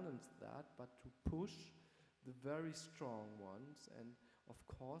balance that, but to push the very strong ones. And of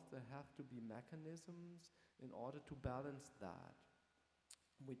course, there have to be mechanisms in order to balance that.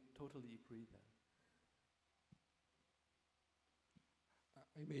 We totally agree there.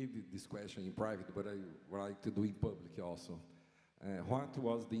 I made this question in private, but I would like to do in public also. What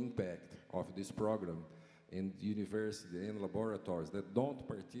was the impact of this program in the university and laboratories that don't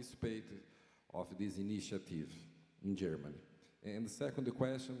participate of this initiative in Germany? And the second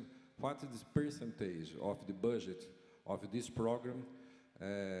question, what is the percentage of the budget of this program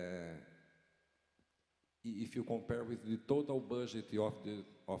if you compare with the total budget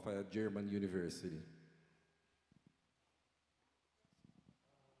of a German university?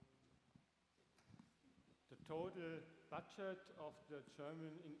 The total budget of the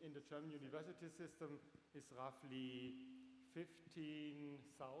German in the German university system is roughly 15,000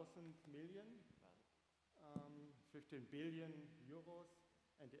 million, 15 billion euros,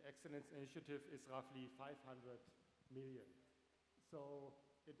 and the Excellence Initiative is roughly 500 million. So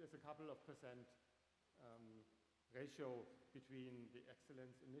it is a couple of percent ratio between the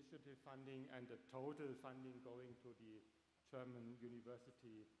Excellence Initiative funding and the total funding going to the German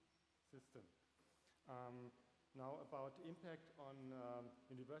university system. Now about impact on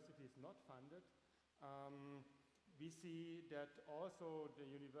universities not funded, we see that also the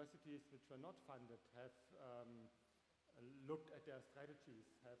universities which were not funded have looked at their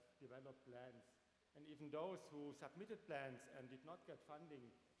strategies, have developed plans. And even those who submitted plans and did not get funding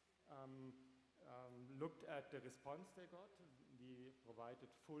looked at the response they got. We provided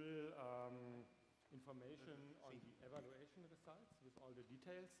full information on the evaluation results with all the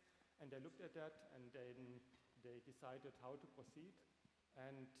details. And they looked at that, and then they decided how to proceed.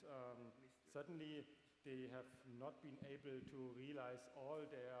 And certainly, they have not been able to realize all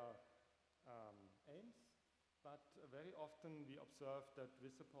their aims. But very often, we observe that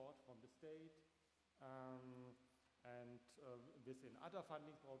with support from the state and within other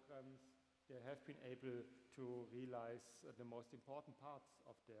funding programs, they have been able to realize the most important parts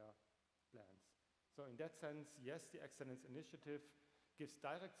of their plans. So in that sense, yes, the Excellence Initiative gives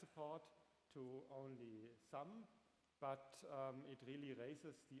direct support to only some, but it really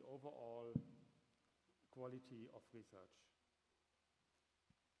raises the overall quality of research.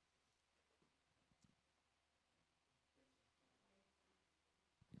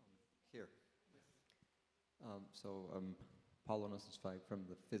 Here. So I'm Paulo Nussensweig from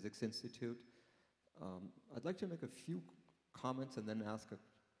the Physics Institute. I'd like to make a few comments and then ask a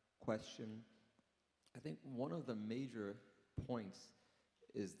question. I think one of the major points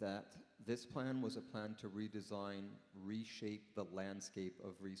is that this plan was a plan to redesign, reshape the landscape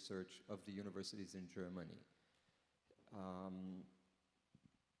of research of the universities in Germany.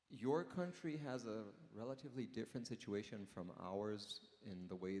 Your country has a relatively different situation from ours in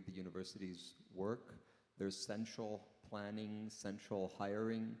the way the universities work. There's central planning, central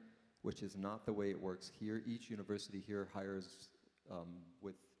hiring, which is not the way it works here. Each university here hires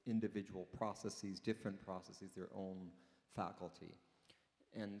with individual processes, different processes, their own faculty.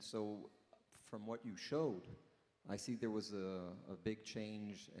 And so from what you showed, I see there was a big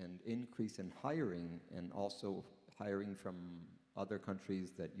change and increase in hiring, and also hiring from other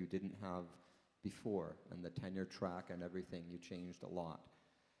countries that you didn't have before, and the tenure track and everything, you changed a lot.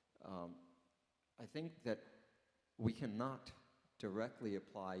 I think that we cannot directly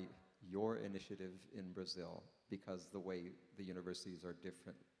apply your initiative in Brazil because the way the universities are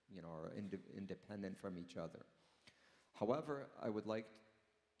different, are independent from each other. However, I would like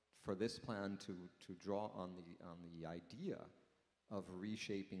for this plan to draw on the idea of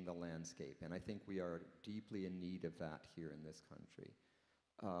reshaping the landscape, and I think we are deeply in need of that here in this country.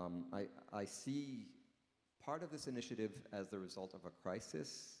 I see part of this initiative as the result of a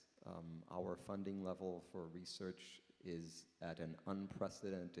crisis. Our funding level for research is at an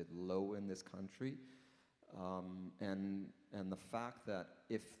unprecedented low in this country. And the fact that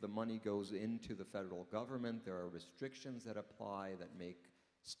if the money goes into the federal government, there are restrictions that apply that make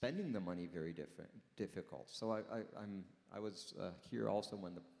spending the money very difficult. So I was here also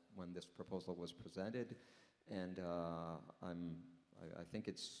when this proposal was presented, and I think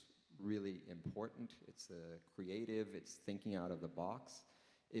it's really important. It's creative. It's thinking out of the box.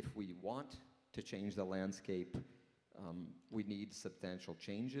 If we want to change the landscape We need substantial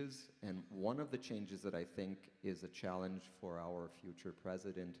changes, and one of the changes that I think is a challenge for our future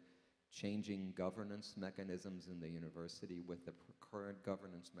president, changing governance mechanisms in the university. With the current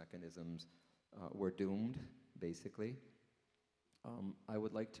governance mechanisms, we're doomed, basically. I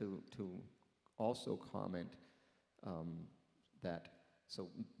would like to also comment that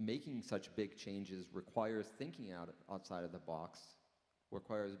making such big changes requires thinking outside of the box,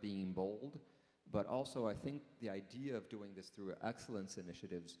 requires being bold, but also I think the idea of doing this through excellence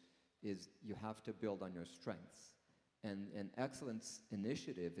initiatives is you have to build on your strengths. And an excellence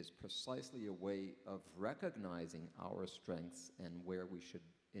initiative is precisely a way of recognizing our strengths and where we should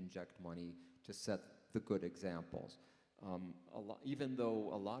inject money to set the good examples. Even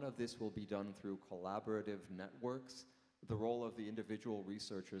though a lot of this will be done through collaborative networks, the role of the individual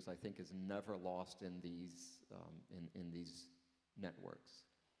researchers, I think, is never lost in these networks.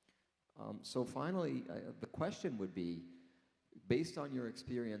 So finally, the question would be, based on your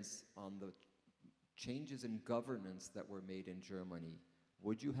experience on the changes in governance that were made in Germany,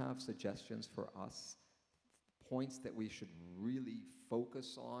 would you have suggestions for us, points that we should really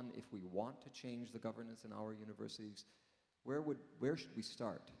focus on if we want to change the governance in our universities? Where should we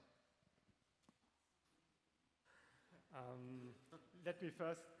start? Let me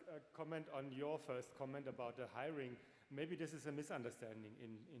first comment on your first comment about the hiring. Maybe this is a misunderstanding.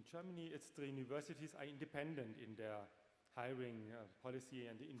 In Germany, the universities are independent in their hiring policy,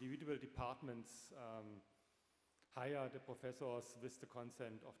 and the individual departments hire the professors with the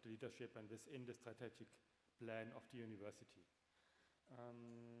consent of the leadership and within the strategic plan of the university.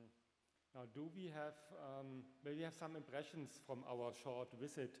 Now, do we have, maybe have some impressions from our short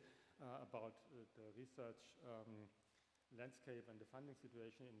visit about the research landscape and the funding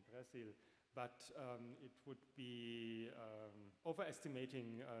situation in Brazil, but it would be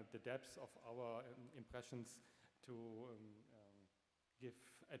overestimating the depth of our impressions to give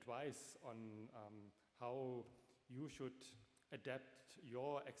advice on how you should adapt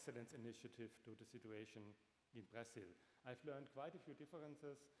your excellence initiative to the situation in Brazil. I've learned quite a few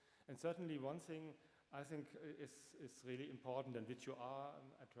differences, and certainly one thing I think is really important and which you are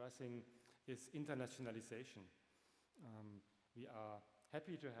addressing is internationalization. We are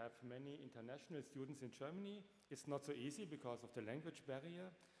happy to have many international students in Germany. It's not so easy because of the language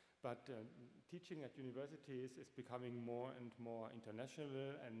barrier, but teaching at universities is becoming more and more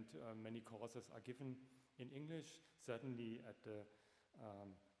international, and many courses are given in English, certainly at the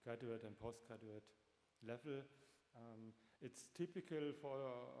graduate and postgraduate level. It's typical for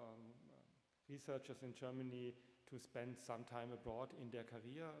researchers in Germany to spend some time abroad in their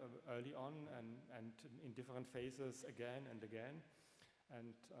career early on and in different phases again and again.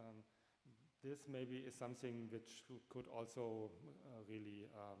 And this maybe is something which could also really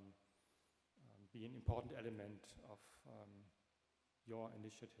be an important element of your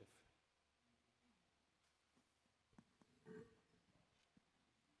initiative.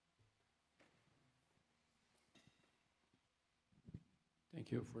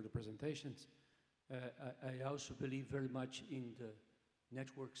 Thank you for the presentations. I also believe very much in the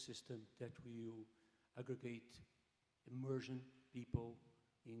network system that we aggregate immersion people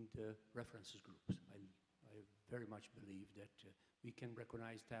in the references groups. I very much believe that we can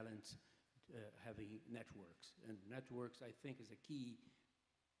recognize talents having networks. And networks, I think, is a key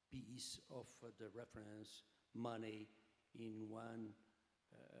piece of the reference money in one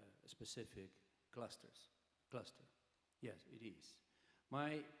specific cluster. Yes, it is.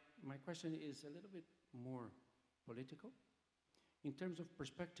 My question is a little bit more political. In terms of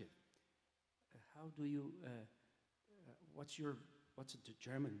perspective, how do you, what's the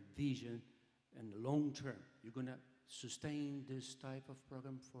German vision and long term? You're going to sustain this type of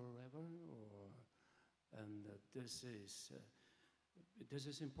program forever, and this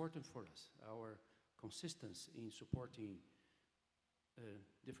is important for us. Our consistency in supporting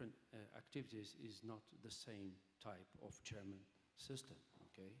different activities is not the same type of German system,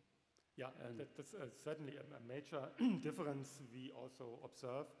 okay? Yeah, that's certainly a major difference we also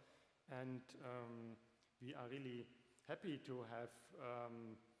observe, and we are really happy to have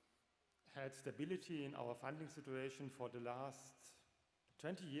had stability in our funding situation for the last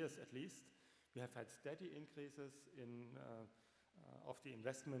 20 years at least. We have had steady increases of the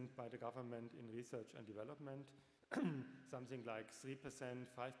investment by the government in research and development, something like 3%,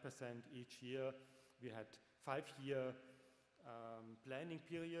 5% each year. We had 5-year planning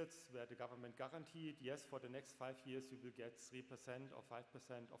periods where the government guaranteed, yes, for the next 5 years you will get 3% or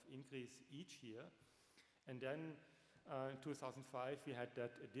 5% of increase each year. And then in 2005 we had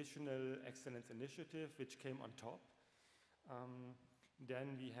that additional excellence initiative which came on top.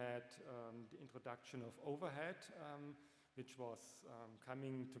 Then we had the introduction of overhead, which was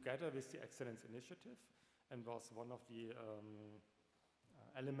coming together with the Excellence Initiative and was one of the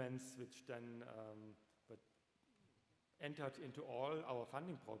elements which then entered into all our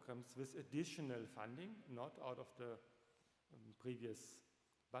funding programs with additional funding, not out of the previous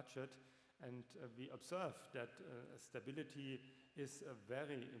budget. And we observed that stability is a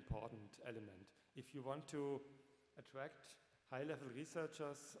very important element. If you want to attract high-level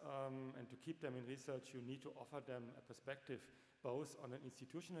researchers and to keep them in research, you need to offer them a perspective both on an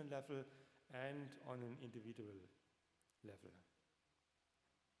institutional level and on an individual level.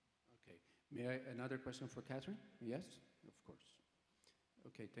 Okay. May I, another question for Catherine? Yes, of course.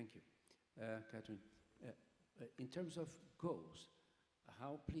 Okay, thank you. Catherine, in terms of goals,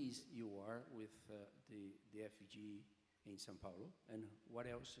 how pleased you are with the DFG in São Paulo, and what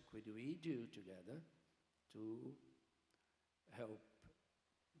else could we do together to help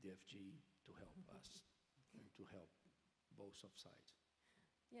DFG, to help us, and to help both of sides?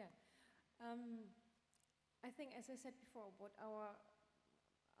 Yeah, I think, as I said before, what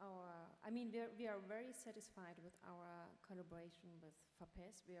I mean, we are very satisfied with our collaboration with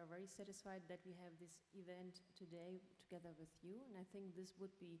FAPES. We are very satisfied that we have this event today together with you, and I think this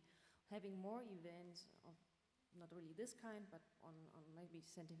would be having more events of not really this kind, but on maybe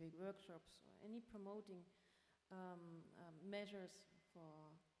scientific workshops or any promoting measures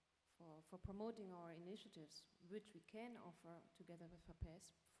for promoting our initiatives, which we can offer together with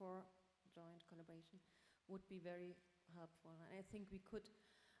FAPES for joint collaboration, would be very helpful. And I think we could,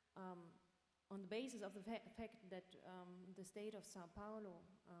 on the basis of the fact that the state of São Paulo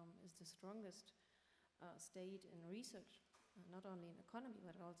is the strongest state in research, not only in economy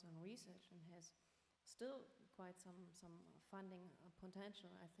but also in research, and has still quite some funding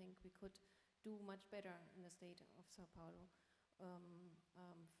potential, I think we could do much better in the state of São Paulo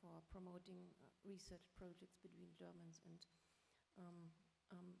for promoting research projects between Germans and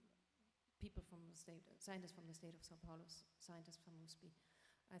people from the state, scientists from the state of São Paulo, scientists from USP.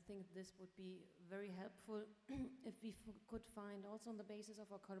 I think this would be very helpful if we could find, also on the basis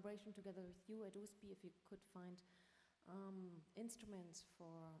of our collaboration together with you at USP, if we could find instruments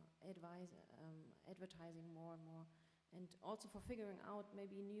for advertising more and more, and also for figuring out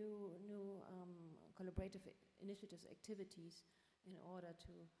maybe new collaborative initiatives, activities, in order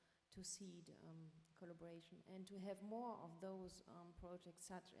to seed collaboration and to have more of those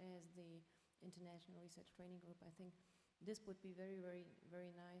projects, such as the International Research Training Group. I think this would be very, very,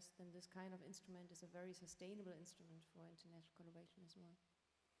 very nice. Then this kind of instrument is a very sustainable instrument for international collaboration as well.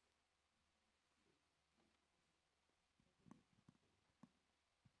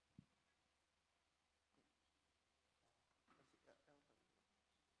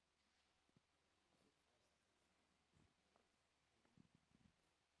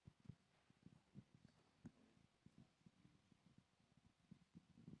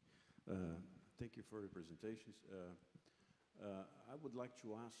 Thank you for your presentations. I would like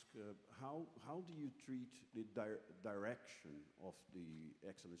to ask, how do you treat the direction of the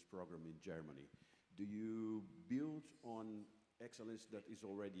excellence program in Germany? Do you build on excellence that is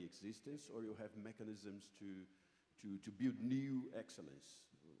already existence, or you have mechanisms to build new excellence,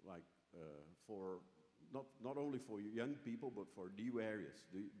 like for not only for young people but for new areas?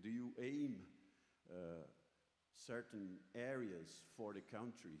 Do you aim certain areas for the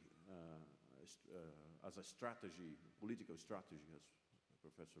country as a strategy, political strategy, as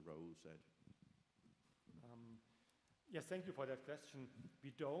Professor Raoul said? Yes, thank you for that question.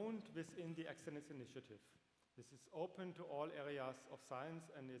 We don't within the Excellence Initiative. This is open to all areas of science,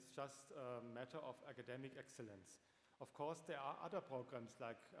 and it's just a matter of academic excellence. Of course, there are other programs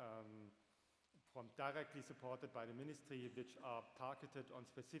like directly supported by the ministry, which are targeted on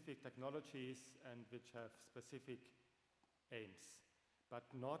specific technologies and which have specific aims, but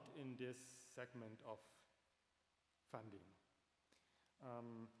not in this segment of funding.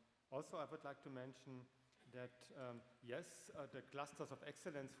 Also, I would like to mention that, yes, the clusters of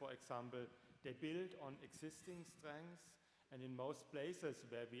excellence, for example, they build on existing strengths, and in most places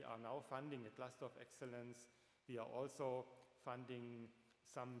where we are now funding a cluster of excellence, we are also funding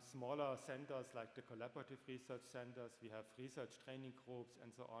some smaller centers like the collaborative research centers. We have research training groups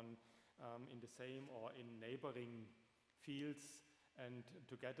and so on in the same or in neighboring fields, and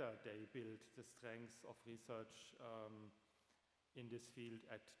together they build the strengths of research in this field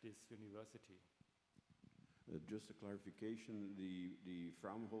at this university. Just a clarification, the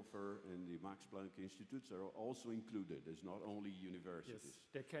Fraunhofer and the Max Planck Institutes are also included. It's not only universities. Yes,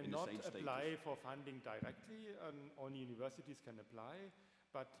 they cannot apply for funding directly, only universities can apply,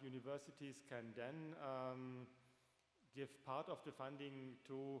 but universities can then give part of the funding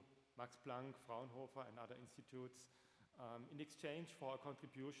to Max Planck, Fraunhofer and other institutes in exchange for a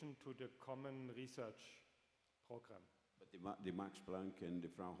contribution to the common research program. But the Max Planck and the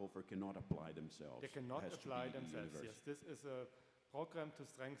Fraunhofer cannot apply themselves. They cannot Has to apply be the themselves, yes. university. This is a program to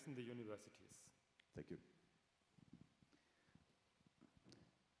strengthen the universities. Thank you.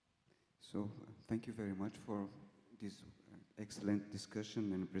 So, thank you very much for this excellent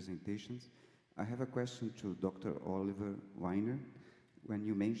discussion and presentations. I have a question to Dr. Oliver Wiegner. When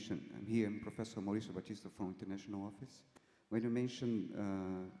you mentioned, I'm Professor Mauricio Batista from International Office. When you mentioned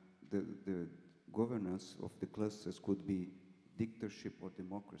the governance of the clusters could be dictatorship or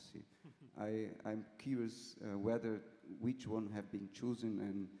democracy, I'm curious whether which one have been chosen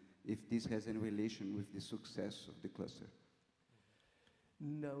and if this has any relation with the success of the cluster.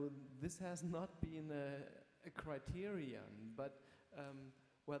 No, this has not been a criterion, but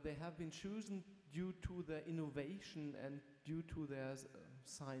well, they have been chosen due to their innovation and due to their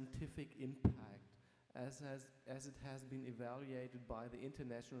scientific impact, as it has been evaluated by the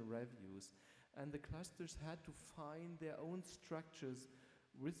international reviews. And the clusters had to find their own structures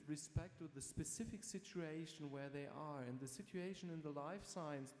with respect to the specific situation where they are. And the situation in the life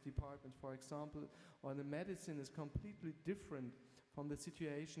science department, for example, or in the medicine is completely different from the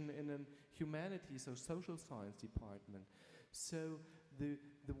situation in a humanities or social science department. So the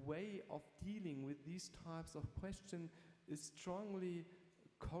way of dealing with these types of questions is strongly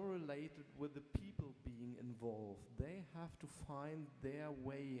correlated with the people being involved. They have to find their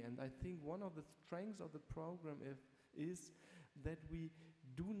way, and I think one of the strengths of the program is that we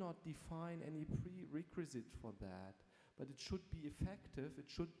do not define any prerequisites for that, but it should be effective, it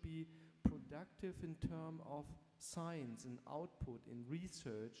should be productive in terms of science and output in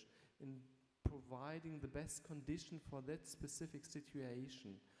research, in providing the best condition for that specific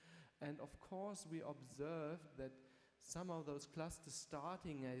situation. And of course we observe that some of those clusters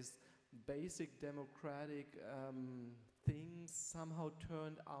starting as basic democratic things somehow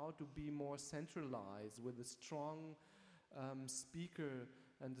turned out to be more centralized with a strong speaker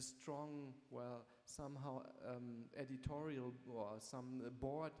and a strong, well, somehow editorial or some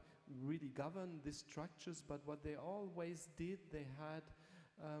board really govern these structures. But what they always did, they had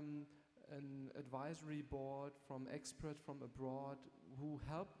an advisory board from experts from abroad who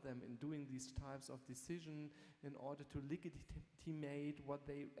helped them in doing these types of decisions in order to legitimate what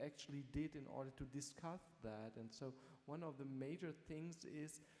they actually did in order to discuss that. And so one of the major things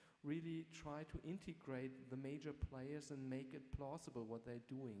is really try to integrate the major players and make it plausible what they're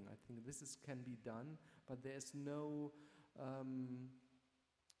doing. I think this can be done, but there's no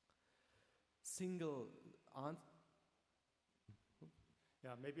single answer.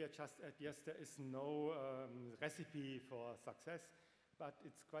 Yeah, maybe I just add, yes, there is no recipe for success, but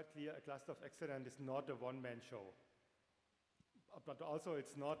it's quite clear a cluster of excellence is not a one-man show. But also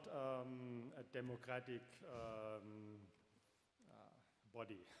it's not a democratic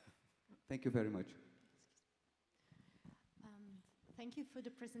body. Thank you very much. Thank you for the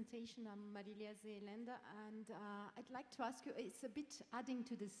presentation. I'm Marilia Zeeländer, and I'd like to ask you, it's a bit adding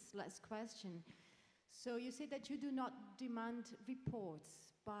to this last question. So you say that you do not demand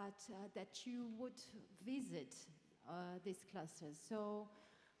reports, but that you would visit these clusters. So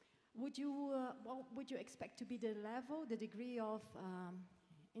would you, what would you expect to be the level, the degree of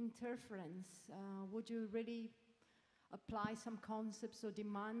interference? Would you really apply some concepts or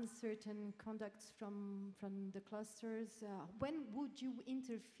demand certain conducts from the clusters? When would you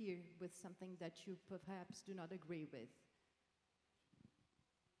interfere with something that you perhaps do not agree with?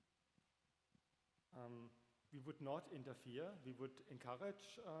 We would not interfere. We would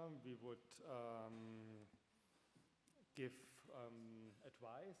encourage. We would give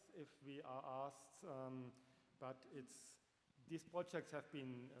advice if we are asked. But these projects have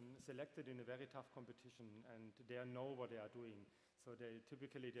been selected in a very tough competition, and they know what they are doing. So they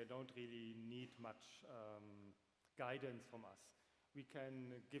don't really need much guidance from us. We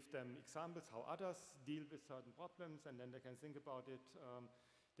can give them examples how others deal with certain problems, and then they can think about it.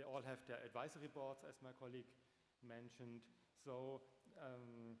 They all have their advisory boards, as my colleague mentioned. So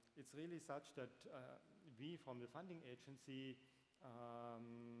it's really such that we, from the funding agency,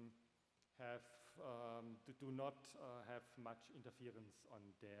 do not have much interference on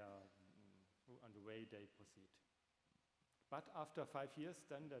the way they proceed. But after 5 years,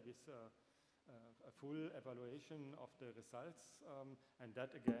 then there is a full evaluation of the results, and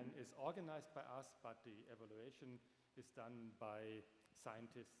that again is organized by us, but the evaluation is done by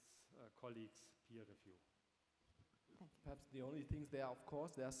scientists, colleagues, peer review. Thank you. Perhaps the only things there, of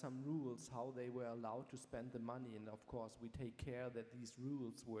course, there are some rules how they were allowed to spend the money, and of course we take care that these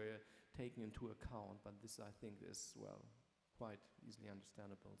rules were taken into account, but this I think is, well, quite easily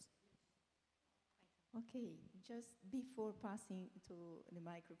understandable. Okay, just before passing to the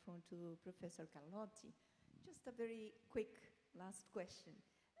microphone to Professor Carlotti, just a very quick last question.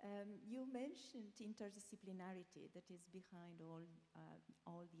 You mentioned interdisciplinarity that is behind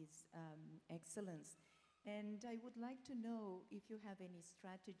all these excellence. And I would like to know if you have any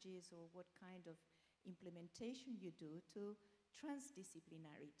strategies or what kind of implementation you do to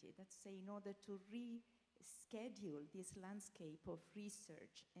transdisciplinarity. That's say in order to reschedule this landscape of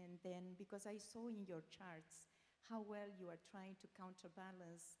research. And then, because I saw in your charts how well you are trying to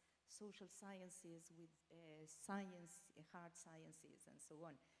counterbalance social sciences with science, hard sciences, and so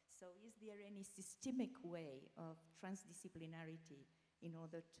on. So is there any systemic way of transdisciplinarity in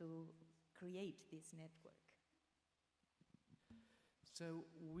order to create this network? So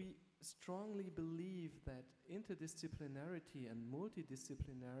we strongly believe that interdisciplinarity and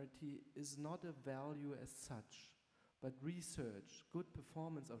multidisciplinarity is not a value as such, but research, good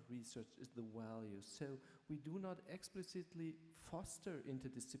performance of research is the value. So we do not explicitly foster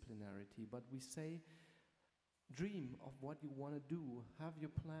interdisciplinarity, but we say, dream of what you want to do, have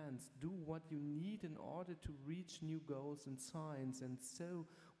your plans, do what you need in order to reach new goals in science. And so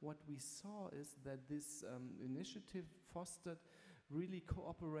what we saw is that this initiative fostered really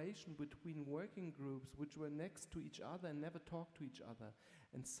cooperation between working groups which were next to each other and never talked to each other.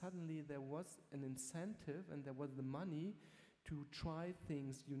 And suddenly there was an incentive and there was the money to try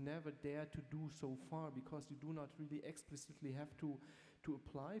things you never dared to do so far, because you do not really explicitly have to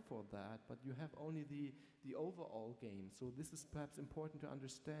apply for that, but you have only the overall game. So this is perhaps important to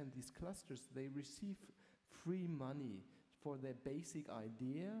understand. These clusters, they receive free money for their basic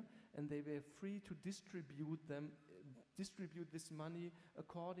idea, and they were free to distribute this money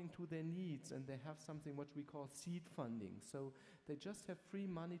according to their needs, and they have something what we call seed funding. So they just have free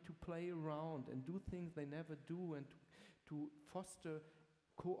money to play around and do things they never do, and to foster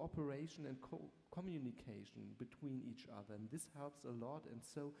cooperation and communication between each other, and this helps a lot. And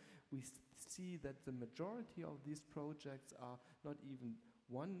so we see that the majority of these projects are not even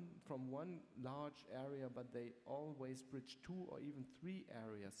from one large area, but they always bridge 2 or even 3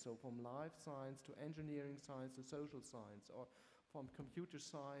 areas. So from life science to engineering science to social science, or from computer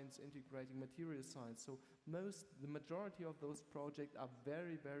science integrating material science. So the majority of those projects are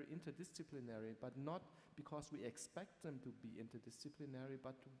very, very interdisciplinary, but not because we expect them to be interdisciplinary,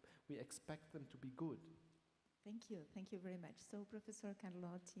 but we expect them to be good. Thank you very much. So Professor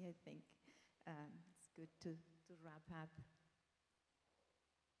Carlotti, I think it's good to wrap up.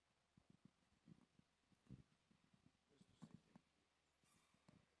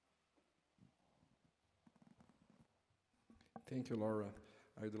 Thank you, Laura.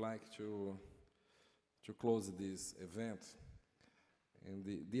 I'd like to close this event. And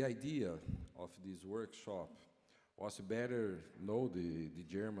the idea of this workshop was to better know the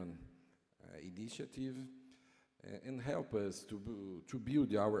German initiative and help us to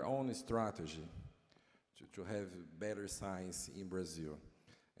build our own strategy to have better science in Brazil.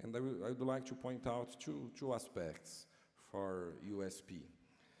 And I would like to point out two aspects for USP.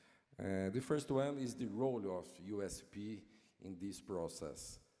 The first one is the role of USP in this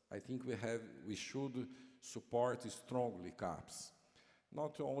process. I think we should support strongly CAPES,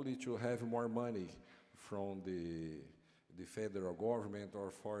 not only to have more money from the federal government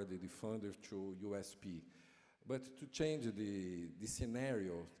or for the funder to USP, but to change the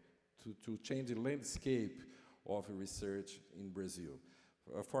scenario, to change the landscape of research in Brazil.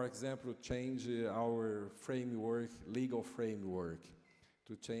 For example, change our framework, legal framework,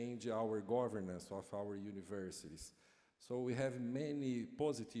 to change our governance of our universities. So we have many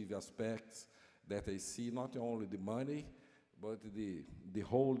positive aspects that I see, not only the money, but the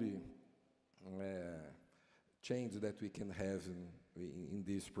whole change that we can have in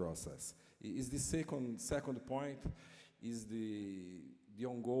this process. Is the second point is the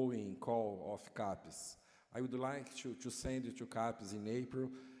ongoing call of CAPES. I would like to send to CAPES in April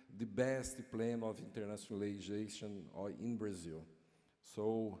the best plan of internationalization in Brazil.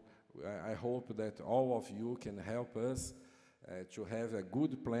 So I hope that all of you can help us to have a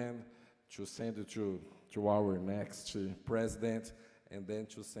good plan to send it to our next president, and then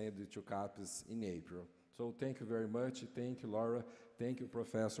to send it to CAPES in April. So thank you very much. Thank you, Laura. Thank you,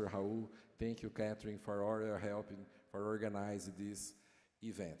 Professor Raul. Thank you, Catherine, for all your help for organizing this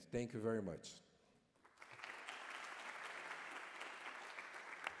event. Thank you very much.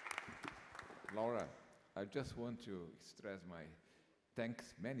 Laura, I just want to stress my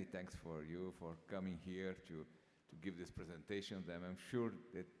thanks, many thanks for you for coming here to to give this presentation. And I'm sure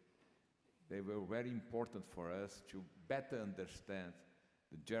that they were very important for us to better understand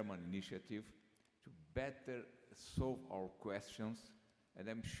the German initiative, to better solve our questions, and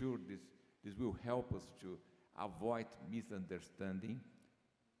I'm sure this will help us to avoid misunderstanding,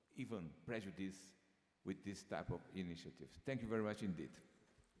 even prejudice with this type of initiatives. Thank you very much indeed.